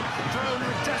Ceja, thrown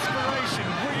with desperation,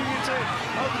 winging it in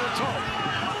over the top.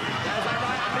 There's that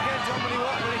right hand again, John, when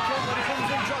he comes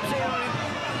in, drops it on him.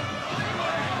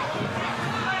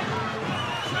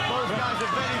 Both guys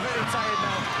are very, very tired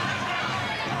now.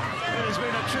 It has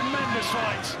been a tremendous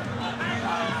fight.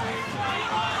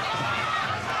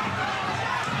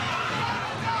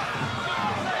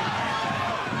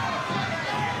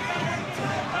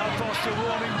 Foster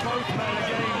warning both men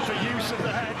again for use of the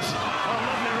heads. A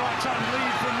lovely right-hand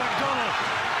lead from McDonnell.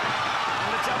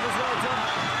 And the jab as well, John.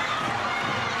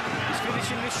 He's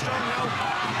finishing this strong now.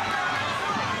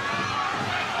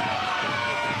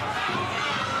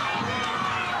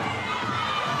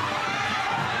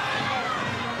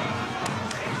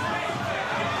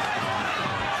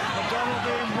 McDonnell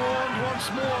being warned once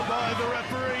more by the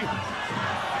referee.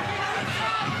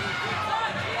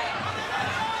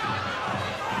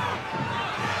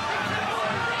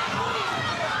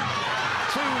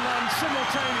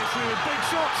 Simultaneously with big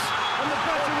shots, and the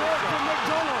better work from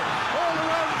McDonnell. All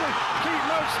around the Keith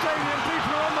Stadium,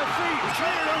 people are on their feet,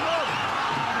 cheering him on.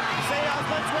 Ceja's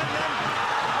legs went then.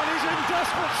 And he's in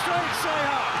desperate straits,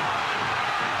 Ceja.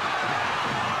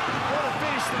 What a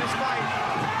finish to this fight.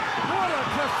 What a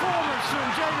performance from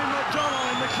Jamie McDonnell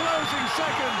in the closing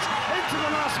seconds into the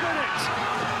last minute.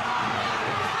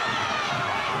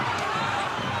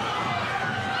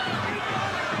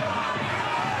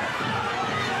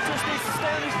 Just needs to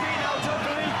stay on his feet now, John,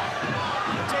 doesn't he?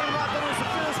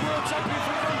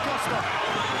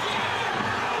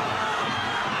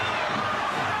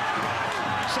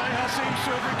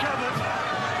 to have recovered.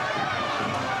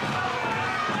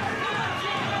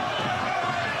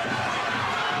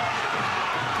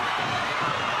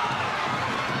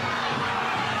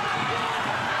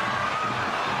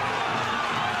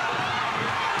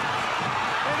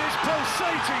 It is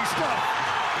pulsating stuff.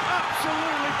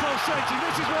 Absolutely pulsating.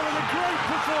 This is one of the great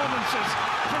performances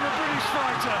from a British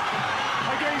fighter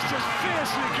against a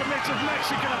fiercely committed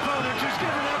Mexican opponent who's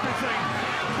given everything.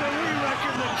 But we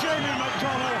reckon that Jamie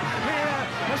McDonnell here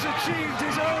has achieved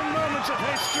his own moment of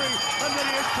history and that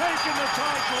he has taken the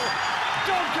title.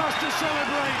 Doncaster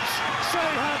celebrates,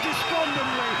 Ceja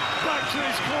despondently back to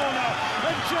his corner,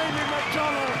 and Jamie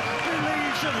McDonnell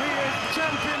believes that he is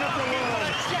champion of the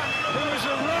world. It was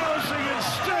a rousing and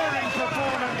stirring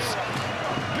performance.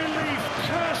 Belief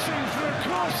coursing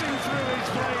through his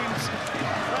veins.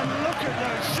 And look at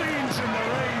those scenes in the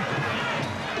ring.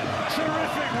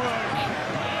 Terrific work.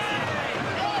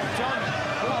 John,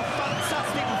 what a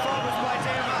fantastic performance by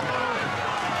Jamie McDonnell.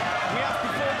 We have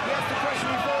to question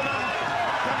beforehand.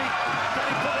 Can he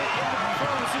put it in the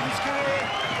performance of his career?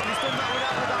 He's done that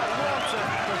without water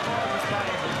performance by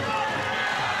him.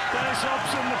 Dennis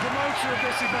Hobson, the promoter of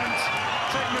this event,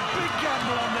 taking a big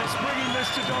gamble on this, bringing this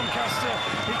to Doncaster.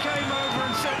 He came over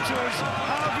and said to us,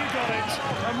 how have you got it?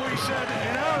 And we said,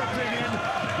 in our opinion,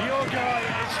 your guy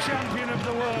is champion of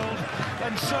the world.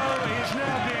 And so he is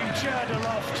now being chaired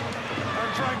aloft.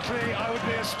 And frankly, I would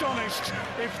be astonished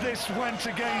if this went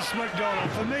against McDonnell.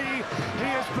 For me, he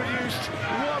has produced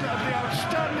one of the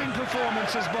outstanding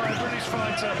performances by a British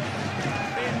fighter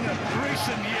in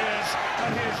recent years,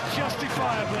 and he has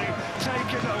justifiably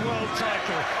taken a world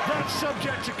title. That's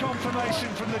subject to confirmation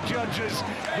from the judges,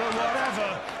 but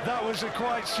whatever, that was a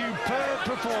quite superb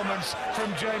performance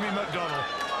from Jamie McDonnell.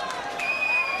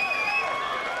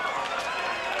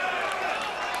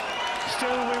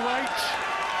 Still we wait.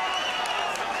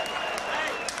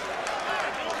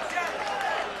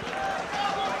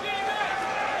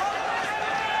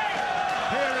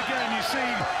 Here again you see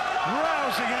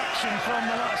rousing action from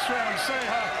the last round.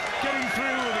 Ceja getting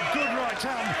through with a good right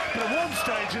hand, but at one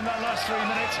stage in that last 3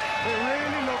 minutes it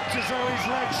really looked as though his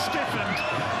legs stiffened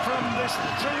from this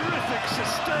terrific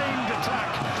sustained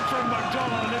attack from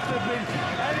McDonnell. And if there'd been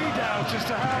any doubt as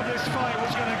to how this fight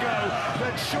was going to go,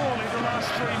 then surely the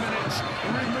last 3 minutes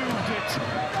removed it.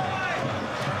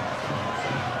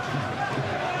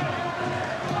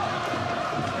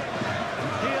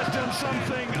 He has done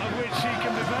something of which he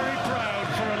can be very proud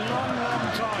for a long, long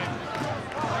time.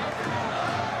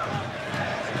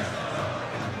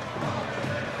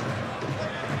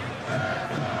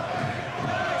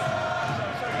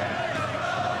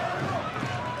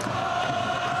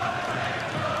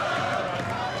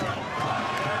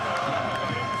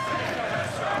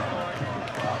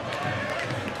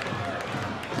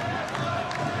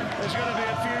 There's going to be a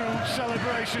few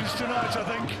celebrations tonight, I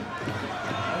think.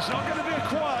 It's not going to be a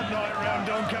quiet night round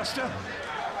Doncaster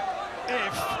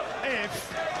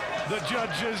if the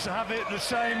judges have it the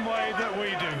same way that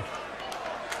we do.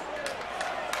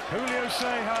 Julio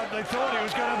Ceja, they thought he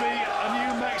was going to be a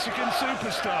new Mexican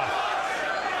superstar.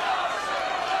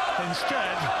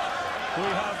 Instead, we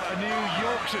have a new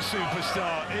Yorkshire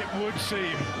superstar, it would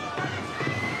seem.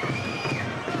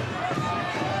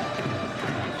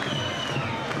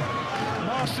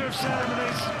 Master of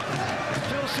ceremonies,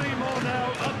 Phil Seymour now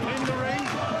up in the ring.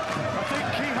 I think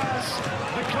he has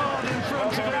the card in front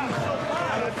of him,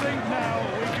 and I think now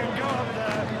we can go up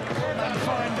there and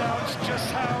find out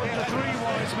just how the three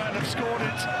wise men have scored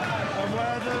it and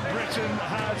whether Britain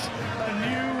has a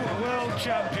new world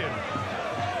champion.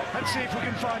 Let's see if we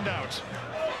can find out.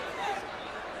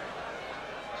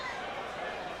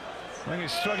 I think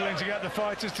he's struggling to get the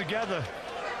fighters together.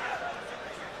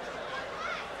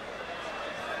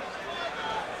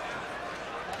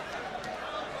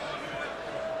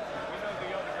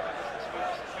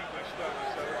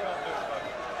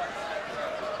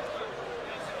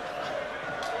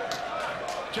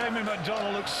 Jamie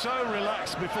McDonnell looks so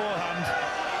relaxed beforehand.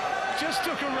 Just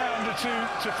took a round or two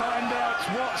to find out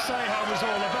what Ceja was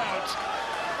all about.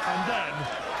 And then,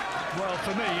 well,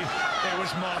 for me, it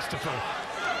was masterful.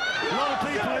 A lot of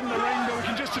people in the ring, but we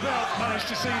can just about manage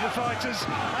to see the fighters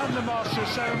and the Master of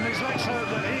Ceremonies. Let's hope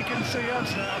that he can see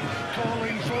us now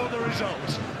calling for the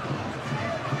result.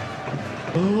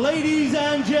 Ladies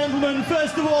and gentlemen,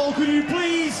 first of all, could you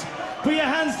please put your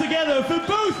hands together for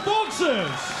both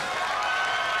boxers?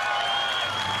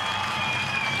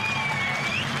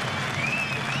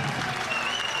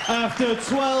 After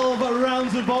 12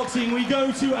 rounds of boxing, we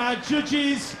go to our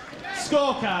judges'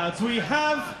 scorecards. We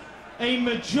have a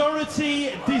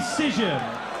majority decision.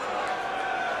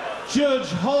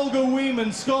 Judge Holger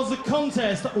Wieman scores the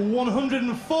contest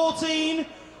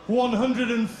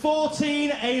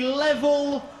 114-114, a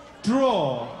level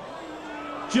draw.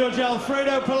 Judge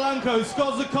Alfredo Polanco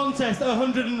scores the contest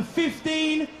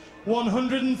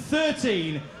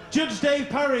 115-113. Judge Dave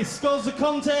Parris scores the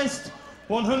contest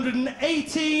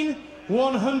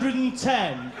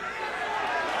 118-110.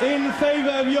 In favour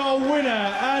of your winner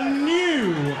and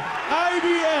new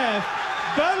IBF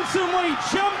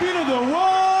Bantamweight Champion of the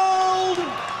World,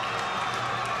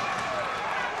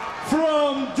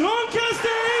 from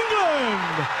Doncaster,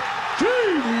 England,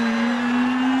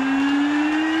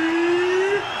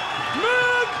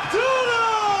 McDonnell!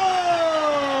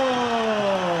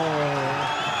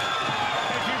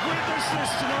 If you've witnessed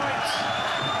this tonight,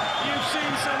 you've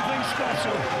seen something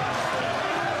special.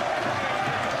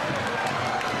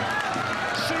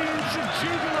 Scenes of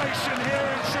jubilation here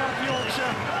in South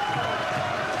Yorkshire.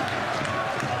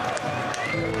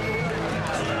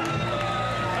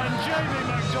 And Jamie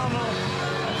McDonnell,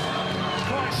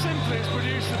 quite simply, has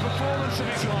produced the performance of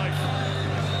his life.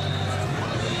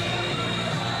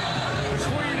 The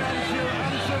Queen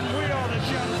Anthem, we are the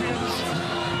champions.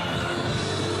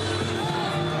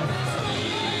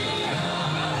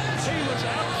 He was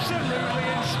absolutely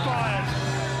inspired.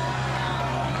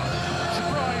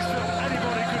 Surprised that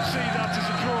anybody could see that as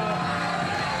a draw.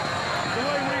 The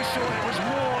way we saw it was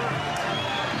more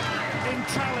in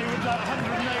tally with that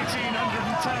 118,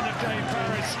 110 of Dave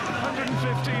Parris, 115,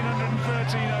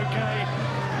 113 okay.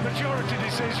 Majority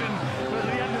decision, but at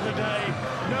the end of the day,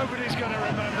 nobody's going to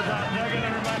remember that. They're going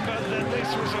to remember that this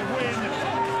was a win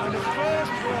and the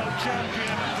first world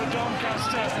champion for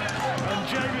Doncaster. And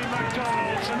Jamie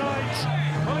McDonnell tonight,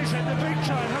 well, he's hit the big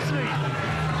time, hasn't he?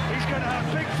 He's going to have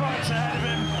big fights ahead of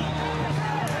him.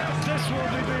 This will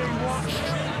be being watched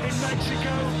in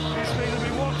Mexico. It's going to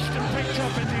be watched and picked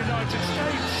up in the United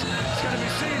States. It's going to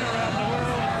be seen around the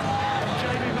world. And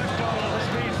Jamie McDonnell has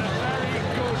been a very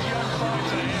good young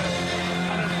fighter here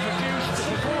and has produced the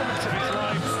performance of his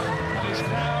life and is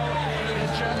now the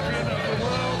champion of the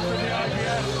world for the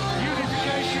IBF.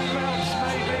 Unification belts,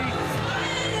 maybe.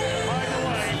 Either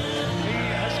way, he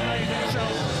has made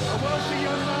himself a wealthy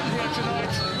young man here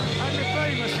tonight and a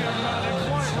famous young man, and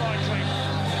quite rightly.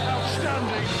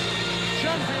 Outstanding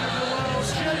champion of the world,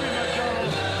 Jamie McDonnell,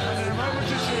 and in a moment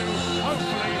or two,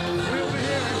 hopefully, we'll be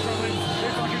hearing from him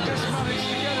if I can just manage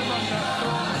to get him on that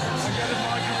throne and get a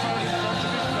microphone in front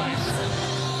of his face.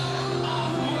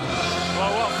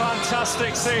 Well, what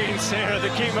fantastic scenes here at the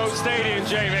Keynote Stadium,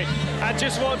 Jamie. And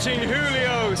just watching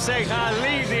Julio Ceja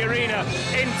leave the arena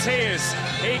in tears.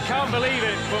 He can't believe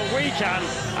it, but we can.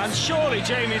 And surely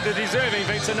Jamie, the deserving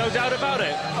victor, no doubt about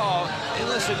it. Oh,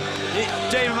 listen,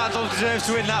 Jamie McDonnell deserves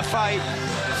to win that fight.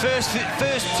 First 2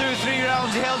 or 3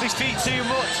 rounds, he held his feet too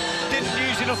much, didn't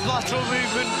use enough lateral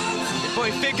movement, but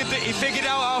he figured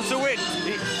out how to win.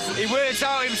 He worked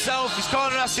out himself. His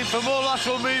corner asked him for more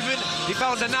lateral movement. He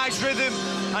found a nice rhythm,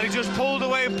 and he just pulled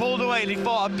away, and he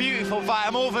fought a beautiful fight.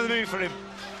 I'm over the moon for him.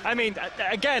 I mean,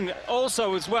 again,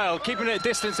 also as well, keeping it at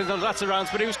distance in the latter rounds,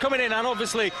 but he was coming in and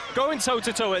obviously going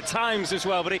toe-to-toe at times as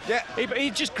well, but he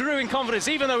just grew in confidence,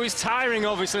 even though he's tiring,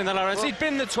 obviously, in the latter rounds. Well, he'd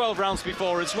been the 12 rounds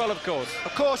before as well, of course.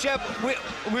 Of course, yeah.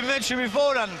 We mentioned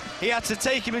beforehand, he had to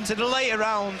take him into the later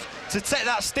rounds to take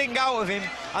that sting out of him,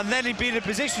 and then he'd be in a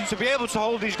position to be able to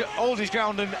hold his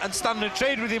ground and stand and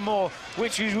trade with him more,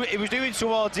 which he was doing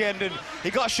towards the end. And he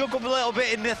got shook up a little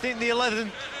bit in, I think, the 11th,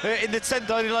 in the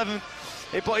 10th or 11th.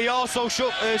 But he also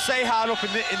shook Ceja up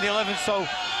in the 11th, so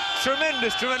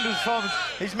tremendous performance.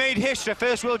 He's made history,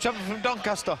 first world champion from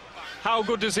Doncaster. How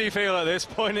good does he feel at this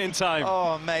point in time?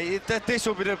 Oh, mate, this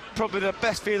will be probably the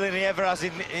best feeling he ever has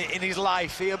in his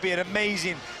life. It'll be an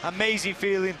amazing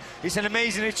feeling. It's an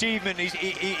amazing achievement.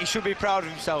 He should be proud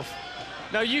of himself.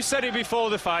 Now, you said it before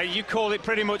the fight, you called it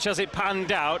pretty much as it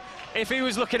panned out. If he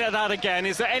was looking at that again,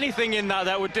 is there anything in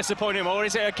that would disappoint him, or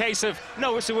is it a case of,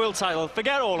 no, it's a world title,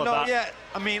 forget all of that? Yeah,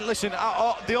 I mean, listen,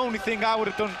 the only thing I would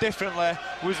have done differently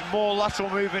was more lateral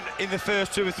movement in the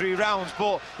first 2 or 3 rounds,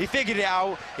 but he figured it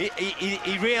out.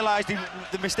 He realised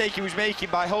the mistake he was making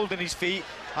by holding his feet,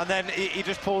 and then he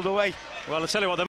just pulled away. Well, I'll tell you what,